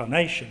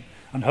reincarnation,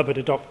 and Hubbard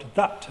adopted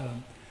that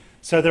term.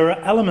 So there are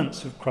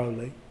elements of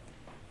Crowley,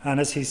 and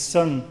as his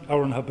son,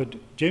 Oren Hubbard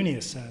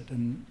Jr. said,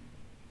 and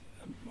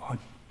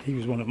he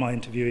was one of my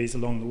interviewees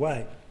along the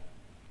way,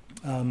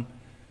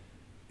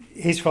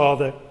 his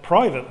father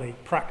privately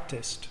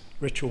practiced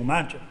ritual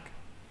magic,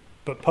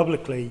 but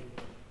publicly,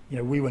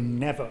 we were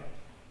never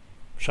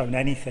shown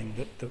anything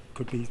that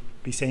could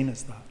be seen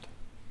as that.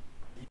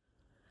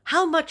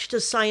 How much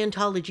does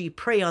Scientology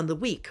prey on the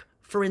weak,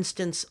 for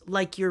instance,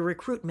 like your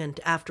recruitment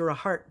after a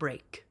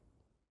heartbreak?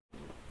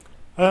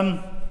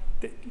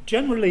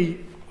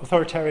 Generally,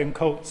 authoritarian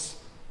cults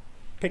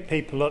pick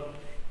people up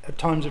at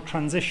times of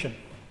transition.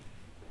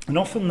 And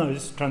often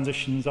those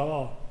transitions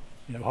are,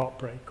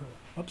 heartbreak or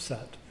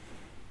upset.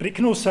 But it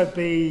can also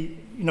be,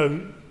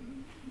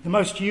 the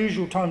most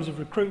usual times of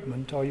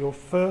recruitment are your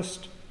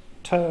first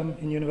term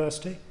in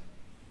university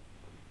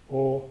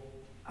or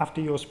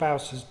after your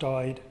spouse has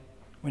died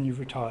when you've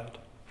retired.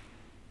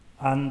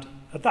 And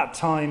at that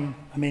time,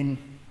 in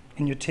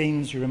your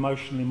teens, you're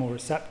emotionally more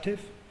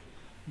receptive.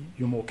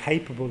 You're more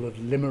capable of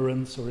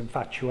limerence or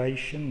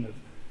infatuation, of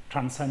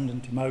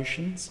transcendent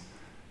emotions.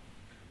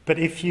 But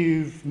if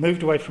you've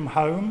moved away from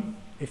home,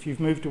 if you've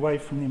moved away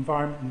from the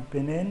environment you've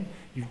been in,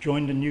 you've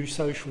joined a new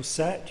social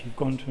set, you've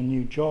gone to a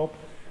new job,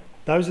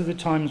 those are the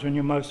times when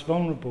you're most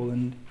vulnerable,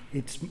 and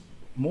it's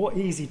more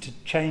easy to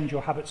change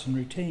your habits and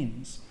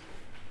routines.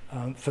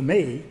 For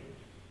me,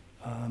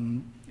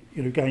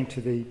 going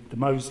to the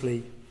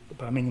Moseley, the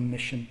Birmingham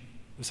mission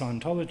of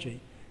Scientology,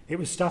 it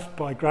was staffed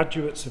by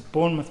graduates of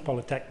Bournemouth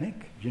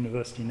Polytechnic,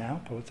 university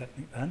now,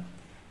 Polytechnic then,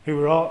 who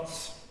were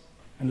arts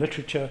and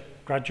literature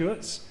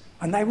graduates,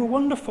 and they were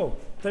wonderful.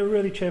 They were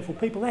really cheerful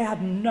people. They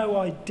had no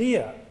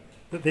idea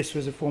that this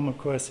was a form of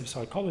coercive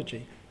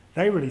psychology.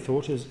 They really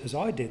thought, as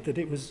I did, that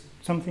it was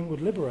something that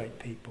would liberate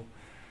people.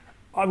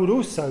 I would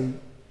also,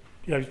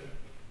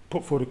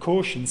 put forward a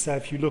caution, say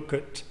if you look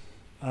at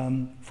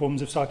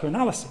forms of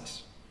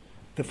psychoanalysis,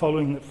 the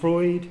following that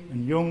Freud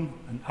and Jung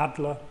and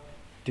Adler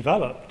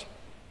developed,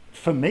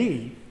 for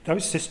me,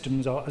 those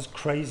systems are as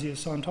crazy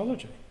as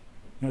Scientology.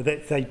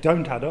 They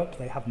don't add up,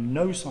 they have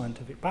no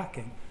scientific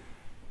backing.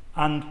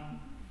 And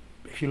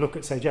if you look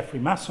at, say, Jeffrey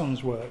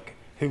Masson's work,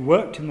 who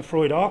worked in the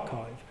Freud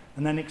archive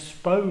and then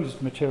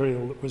exposed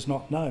material that was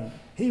not known,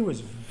 he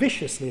was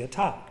viciously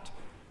attacked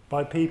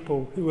by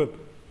people who were,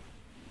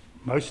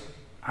 most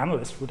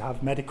analysts would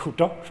have medical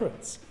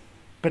doctorates,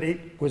 but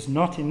it was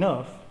not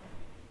enough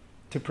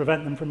to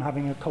prevent them from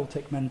having a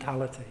cultic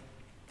mentality.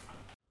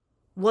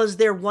 Was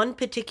there one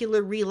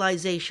particular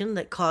realization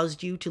that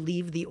caused you to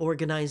leave the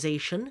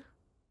organization?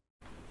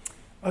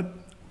 I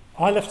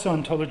left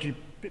Scientology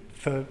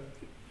for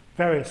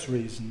various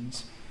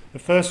reasons. The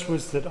first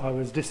was that I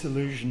was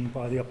disillusioned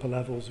by the upper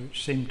levels,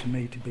 which seemed to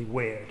me to be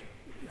weird.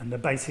 And the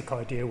basic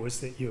idea was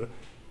that you're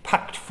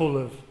packed full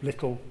of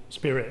little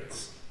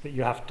spirits that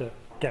you have to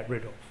get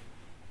rid of.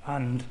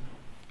 And,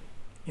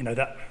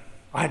 that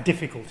I had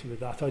difficulty with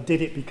that. I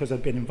did it because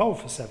I'd been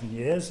involved for 7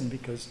 years and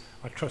because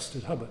I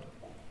trusted Hubbard.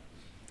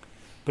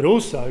 But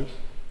also,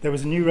 there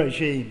was a new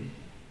regime,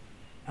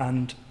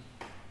 and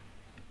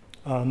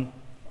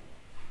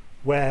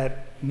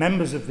where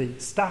members of the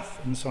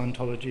staff in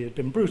Scientology had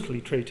been brutally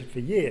treated for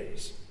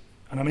years.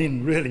 And I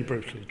mean really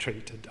brutally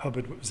treated.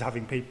 Hubbard was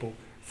having people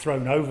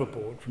thrown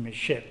overboard from his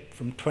ship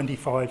from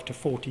 25 to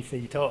 40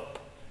 feet up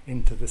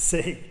into the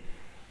sea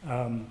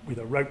with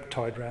a rope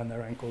tied around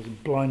their ankles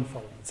and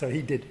blindfolded. So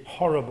he did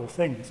horrible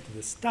things to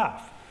the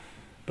staff.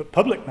 But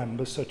public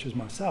members, such as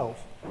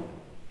myself,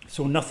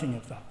 saw nothing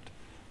of that.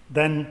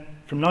 Then,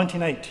 from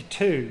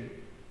 1982,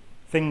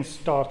 things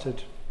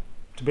started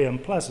to be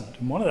unpleasant.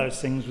 And one of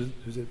those things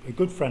was a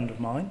good friend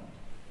of mine,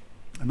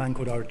 a man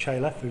called Ira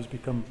Chalef, who's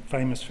become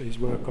famous for his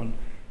work on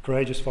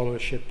courageous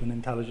followership and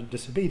intelligent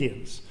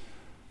disobedience.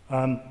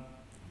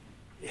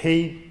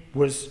 He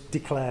was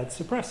declared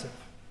suppressive,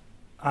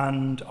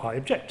 and I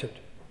objected.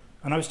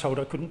 And I was told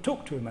I couldn't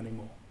talk to him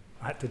anymore.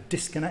 I had to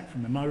disconnect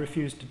from him. I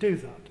refused to do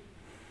that.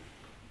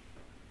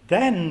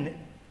 Then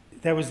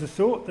there was the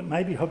thought that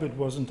maybe Hubbard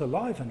wasn't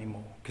alive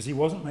anymore because he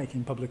wasn't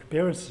making public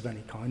appearances of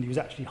any kind. He was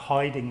actually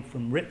hiding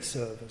from writ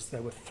servers.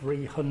 There were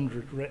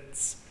 300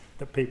 writs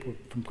that people,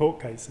 from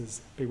court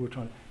cases, people were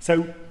trying to...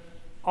 So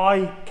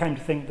I came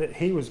to think that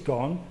he was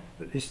gone,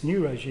 that this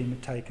new regime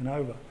had taken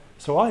over.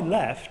 So I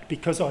left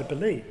because I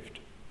believed.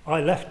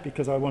 I left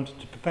because I wanted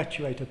to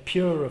perpetuate a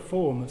purer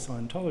form of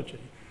Scientology.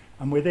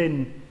 And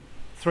within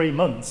 3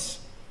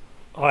 months,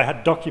 I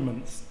had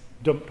documents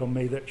dumped on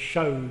me that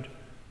showed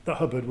that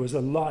Hubbard was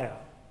a liar.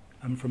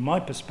 And from my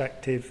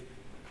perspective,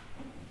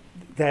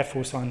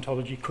 therefore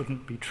Scientology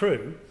couldn't be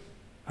true,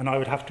 and I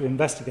would have to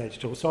investigate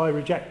it all. So I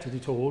rejected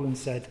it all and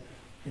said,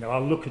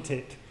 I'll look at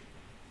it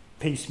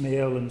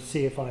piecemeal and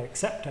see if I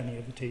accept any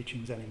of the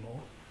teachings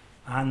anymore.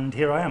 And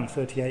here I am,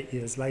 38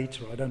 years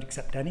later. I don't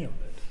accept any of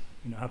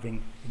it,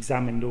 having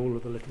examined all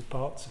of the little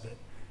parts of it.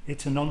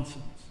 It's a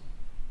nonsense.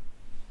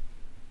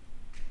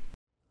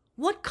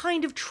 What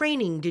kind of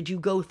training did you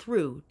go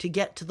through to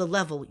get to the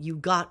level you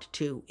got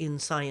to in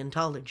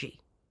Scientology?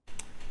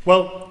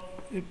 Well,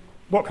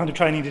 what kind of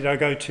training did I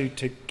go to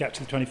get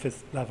to the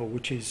 25th level,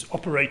 which is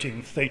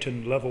operating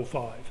Thetan level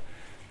 5?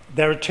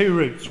 There are 2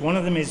 routes. One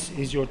of them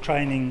is your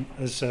training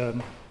as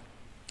an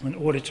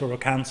auditor or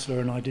counsellor,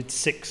 and I did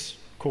 6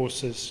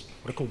 courses,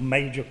 what are called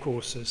major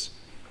courses,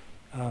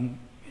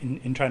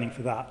 in training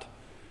for that.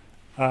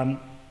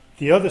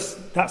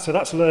 So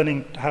that's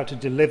learning how to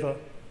deliver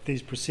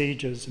these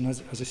procedures, and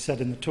as I said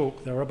in the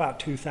talk, there are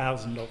about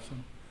 2,000 of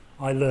them.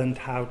 I learned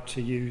how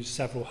to use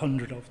several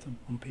hundred of them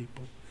on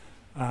people,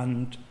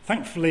 and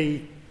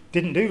thankfully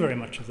didn't do very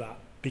much of that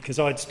because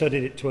I'd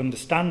studied it to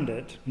understand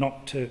it,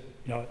 not to,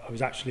 I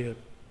was actually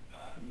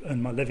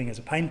earned my living as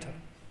a painter,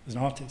 as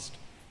an artist.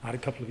 I had a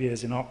couple of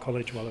years in art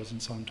college while I was in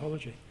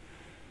Scientology.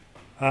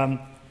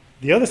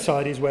 The other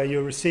side is where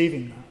you're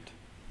receiving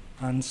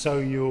that, and so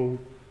you'll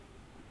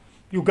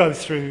go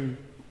through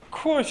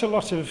quite a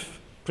lot of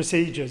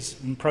procedures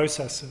and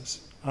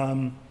processes.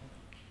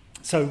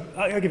 So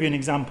I'll give you an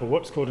example,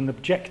 what's called an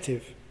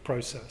objective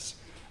process.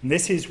 And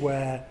this is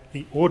where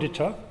the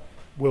auditor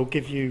will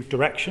give you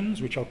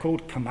directions, which are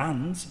called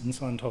commands in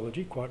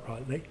Scientology, quite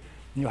rightly.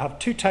 And you'll have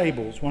 2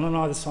 tables, one on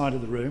either side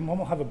of the room. One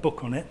will have a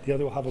book on it, the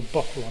other will have a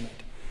bottle on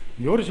it.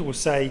 And the auditor will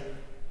say,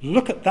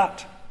 look at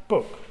that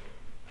book.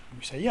 And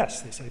you say,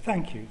 yes. They say,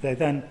 thank you. They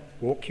then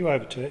walk you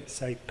over to it,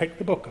 say, pick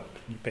the book up.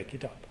 And you pick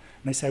it up.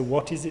 And they say,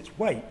 what is its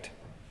weight?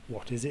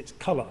 What is its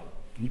colour?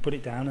 And you put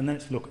it down, and then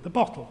it's look at the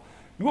bottle.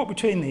 You walk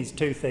between these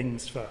 2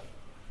 things for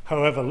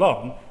however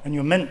long, and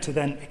you're meant to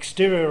then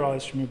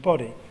exteriorise from your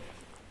body.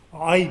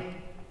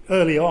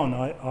 Early on,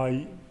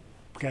 I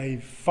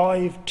gave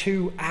 5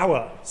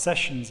 2-hour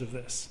sessions of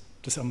this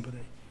to somebody.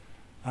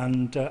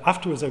 And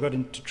afterwards I got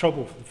into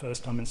trouble for the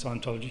first time in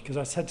Scientology because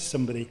I said to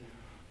somebody,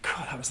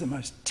 God, that was the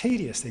most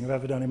tedious thing I've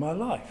ever done in my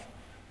life.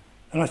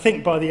 And I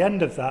think by the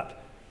end of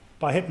that,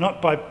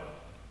 by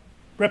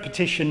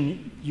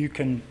repetition, you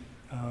can,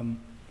 and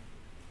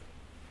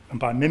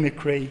by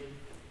mimicry,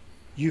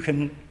 you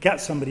can get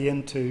somebody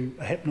into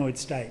a hypnoid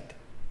state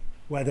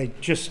where they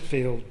just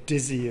feel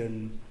dizzy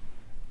and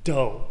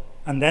dull.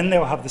 And then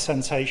they'll have the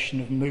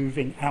sensation of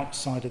moving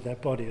outside of their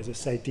body, as I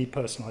say,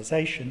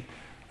 depersonalization,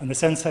 and the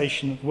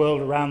sensation that the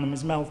world around them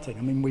is melting.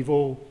 I mean, we've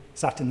all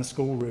sat in the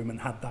schoolroom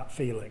and had that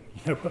feeling,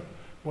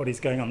 what is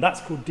going on.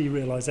 That's called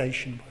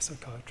derealization by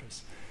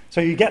psychiatrists. So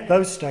you get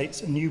those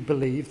states and you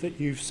believe that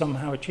you've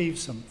somehow achieved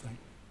something.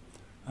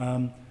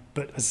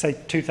 But as I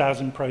say,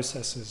 2,000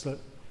 processes,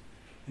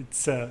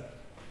 it's,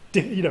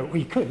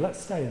 let's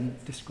stay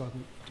and describe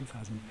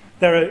 2,000.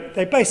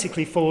 They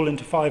basically fall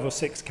into 5 or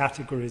 6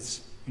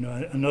 categories.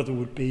 Another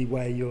would be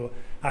where you're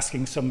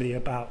asking somebody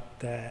about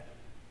their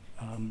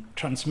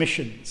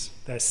transmissions,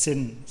 their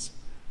sins.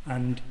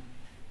 And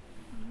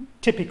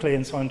typically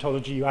in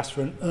Scientology, you ask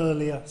for an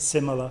earlier,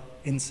 similar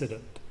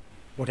incident,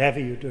 whatever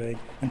you're doing,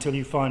 until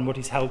you find what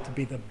is held to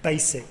be the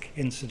basic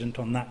incident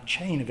on that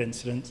chain of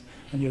incidents,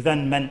 and you're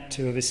then meant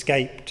to have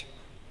escaped,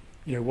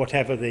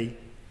 whatever the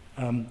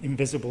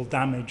invisible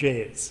damage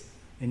is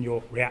in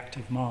your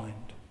reactive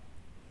mind.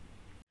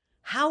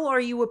 How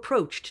are you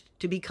approached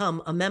to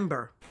become a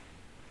member?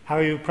 How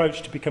are you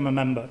approached to become a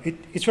member?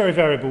 It's very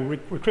variable.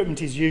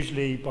 Recruitment is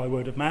usually by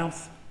word of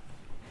mouth.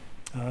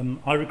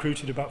 I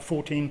recruited about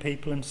 14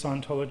 people in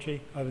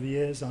Scientology over the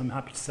years. I'm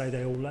happy to say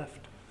they all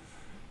left.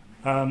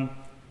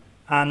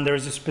 And there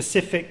is a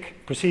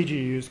specific procedure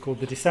you use called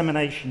the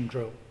dissemination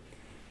drill,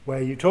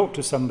 where you talk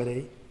to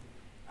somebody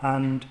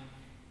and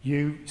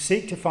you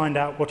seek to find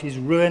out what is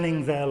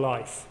ruining their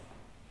life.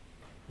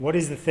 What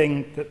is the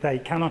thing that they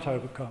cannot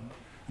overcome?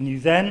 And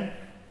you then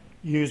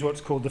use what's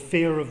called the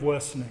fear of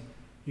worsening.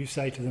 You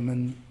say to them,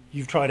 and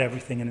you've tried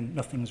everything and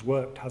nothing's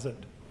worked, has it?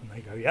 And they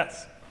go,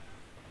 yes.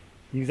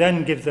 You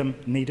then give them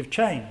need of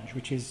change,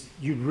 which is,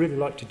 you'd really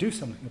like to do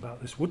something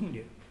about this, wouldn't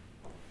you?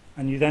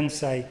 And you then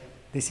say,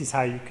 this is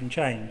how you can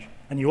change.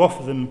 And you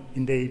offer them,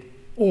 indeed,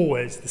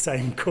 always the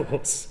same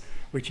course,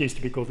 which is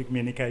to be called the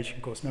communication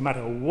course, no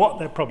matter what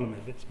their problem is.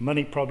 If it's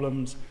money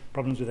problems,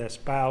 problems with their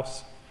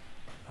spouse,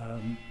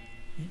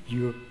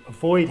 you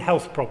avoid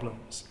health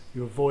problems.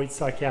 You avoid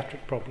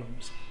psychiatric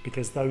problems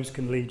because those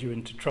can lead you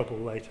into trouble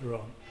later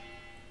on.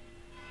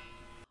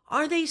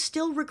 Are they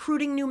still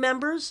recruiting new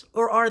members,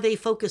 or are they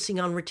focusing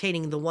on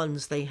retaining the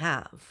ones they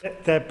have?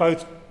 They're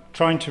both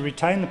trying to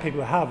retain the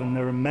people they have, and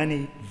there are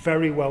many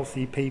very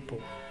wealthy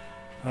people.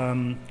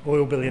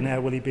 Oil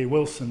billionaire Willie B.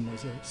 Wilson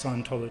was a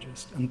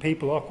Scientologist, and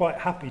people are quite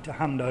happy to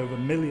hand over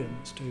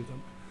millions to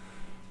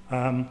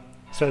them.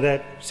 So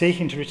they're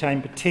seeking to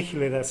retain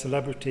particularly their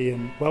celebrity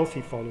and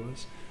wealthy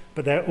followers,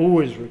 but they're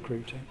always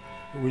recruiting,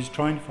 always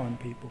trying to find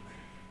people.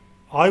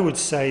 I would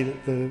say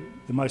that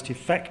the most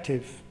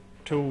effective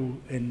tool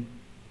in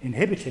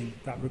inhibiting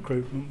that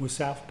recruitment was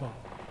South Park.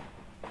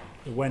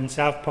 When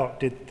South Park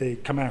did the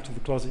Come Out of the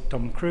Closet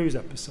Tom Cruise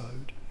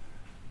episode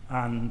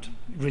and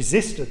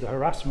resisted the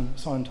harassment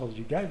that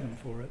Scientology gave them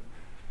for it,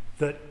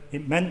 that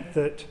it meant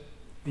that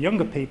the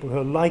younger people who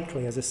are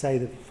likely, as I say,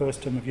 the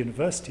first term of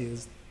university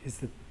is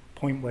the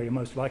point where you're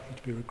most likely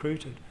to be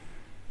recruited,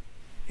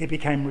 it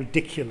became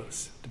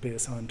ridiculous to be a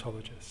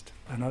Scientologist.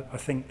 And I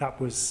think that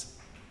was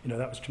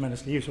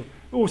tremendously useful.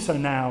 Also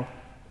now,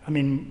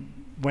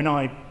 when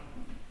I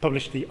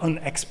published the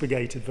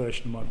unexpurgated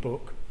version of my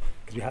book,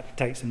 because we had to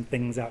take some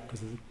things out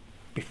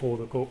before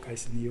the court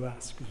case in the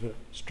US, because of a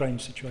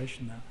strange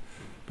situation there.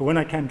 But when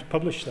I came to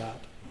publish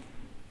that,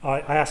 I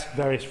asked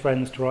various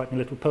friends to write me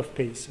little puff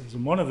pieces,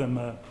 and one of them,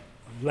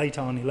 late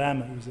Arnie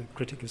Lerner, who was a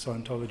critic of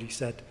Scientology,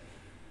 said,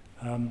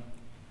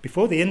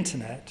 before the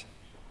internet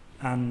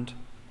and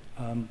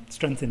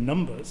strength in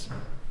numbers,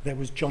 there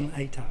was John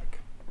Atack.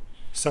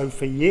 So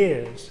for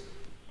years,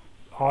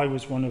 I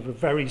was one of a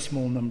very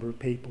small number of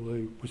people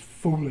who was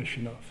foolish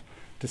enough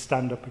to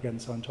stand up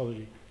against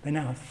Scientology. They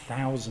now have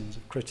thousands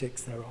of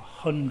critics. There are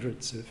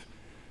hundreds of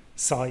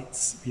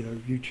sites,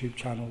 YouTube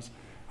channels.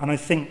 And I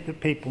think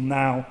that people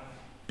now,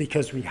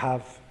 because we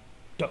have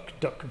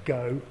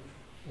DuckDuckGo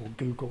or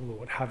Google or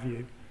what have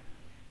you,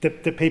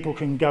 that people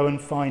can go and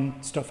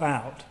find stuff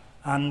out,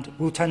 and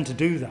will tend to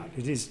do that.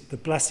 It is the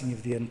blessing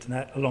of the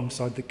internet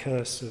alongside the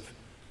curse of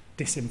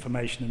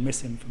disinformation and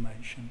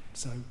misinformation.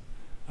 So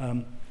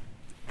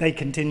they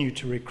continue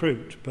to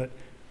recruit, but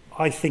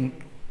I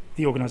think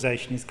the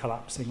organisation is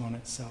collapsing on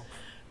itself.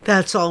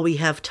 That's all we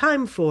have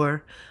time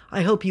for.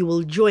 I hope you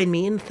will join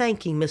me in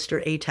thanking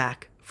Mr.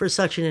 Atack for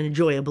such an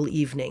enjoyable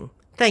evening.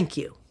 Thank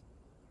you.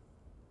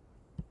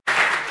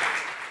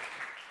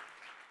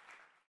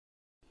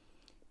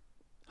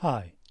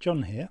 Hi,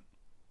 John here.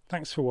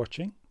 Thanks for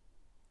watching.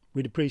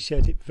 We'd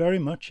appreciate it very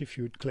much if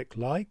you would click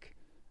like,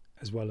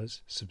 as well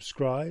as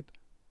subscribe,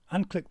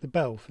 and click the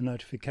bell for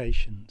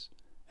notifications.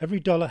 Every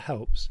dollar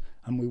helps,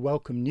 and we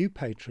welcome new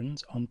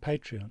patrons on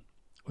Patreon,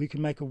 or you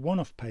can make a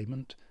one-off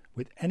payment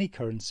with any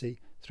currency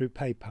through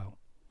PayPal.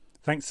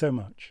 Thanks so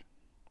much.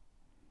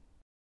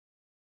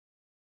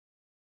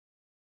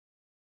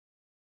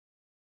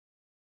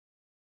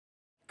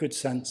 Good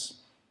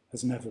sense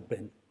has never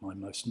been my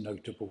most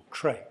notable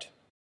trait.